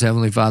gracious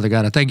Heavenly Father,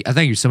 God, I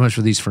thank you so much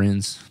for these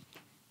friends.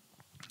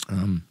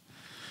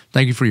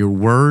 Thank you for your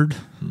word.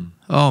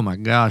 Oh my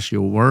gosh,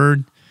 your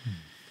word.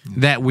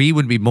 That we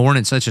would be born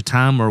in such a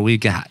time where we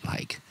got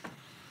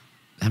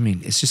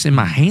it's just in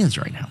my hands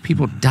right now.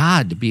 People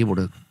died to be able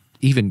to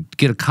even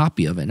get a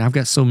copy of it, and I've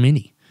got so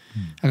many.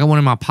 I got one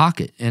in my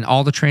pocket and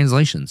all the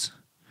translations.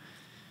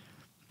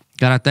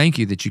 God, I thank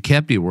you that you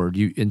kept your word.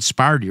 You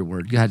inspired your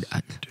word. God,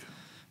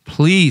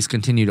 please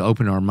continue to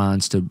open our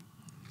minds to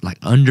like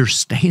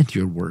understand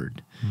your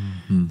word.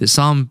 That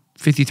Psalm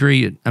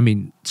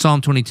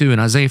 22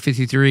 and Isaiah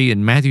 53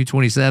 and Matthew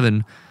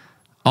 27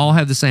 all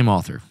have the same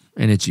author,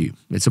 and it's you.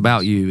 It's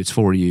about you. It's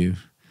for you.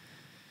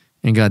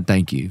 And God,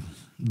 thank you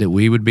that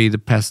we would be the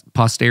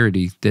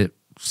posterity that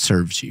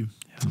serves you.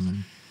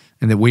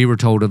 And that we were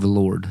told of the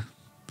Lord,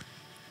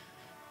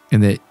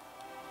 and that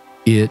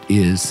it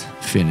is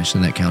finished,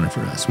 and that counted for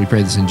us. We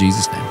pray this in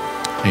Jesus' name.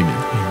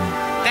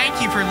 Amen. Thank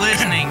you for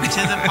listening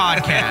to the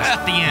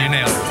podcast. The end. You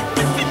nailed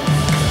it.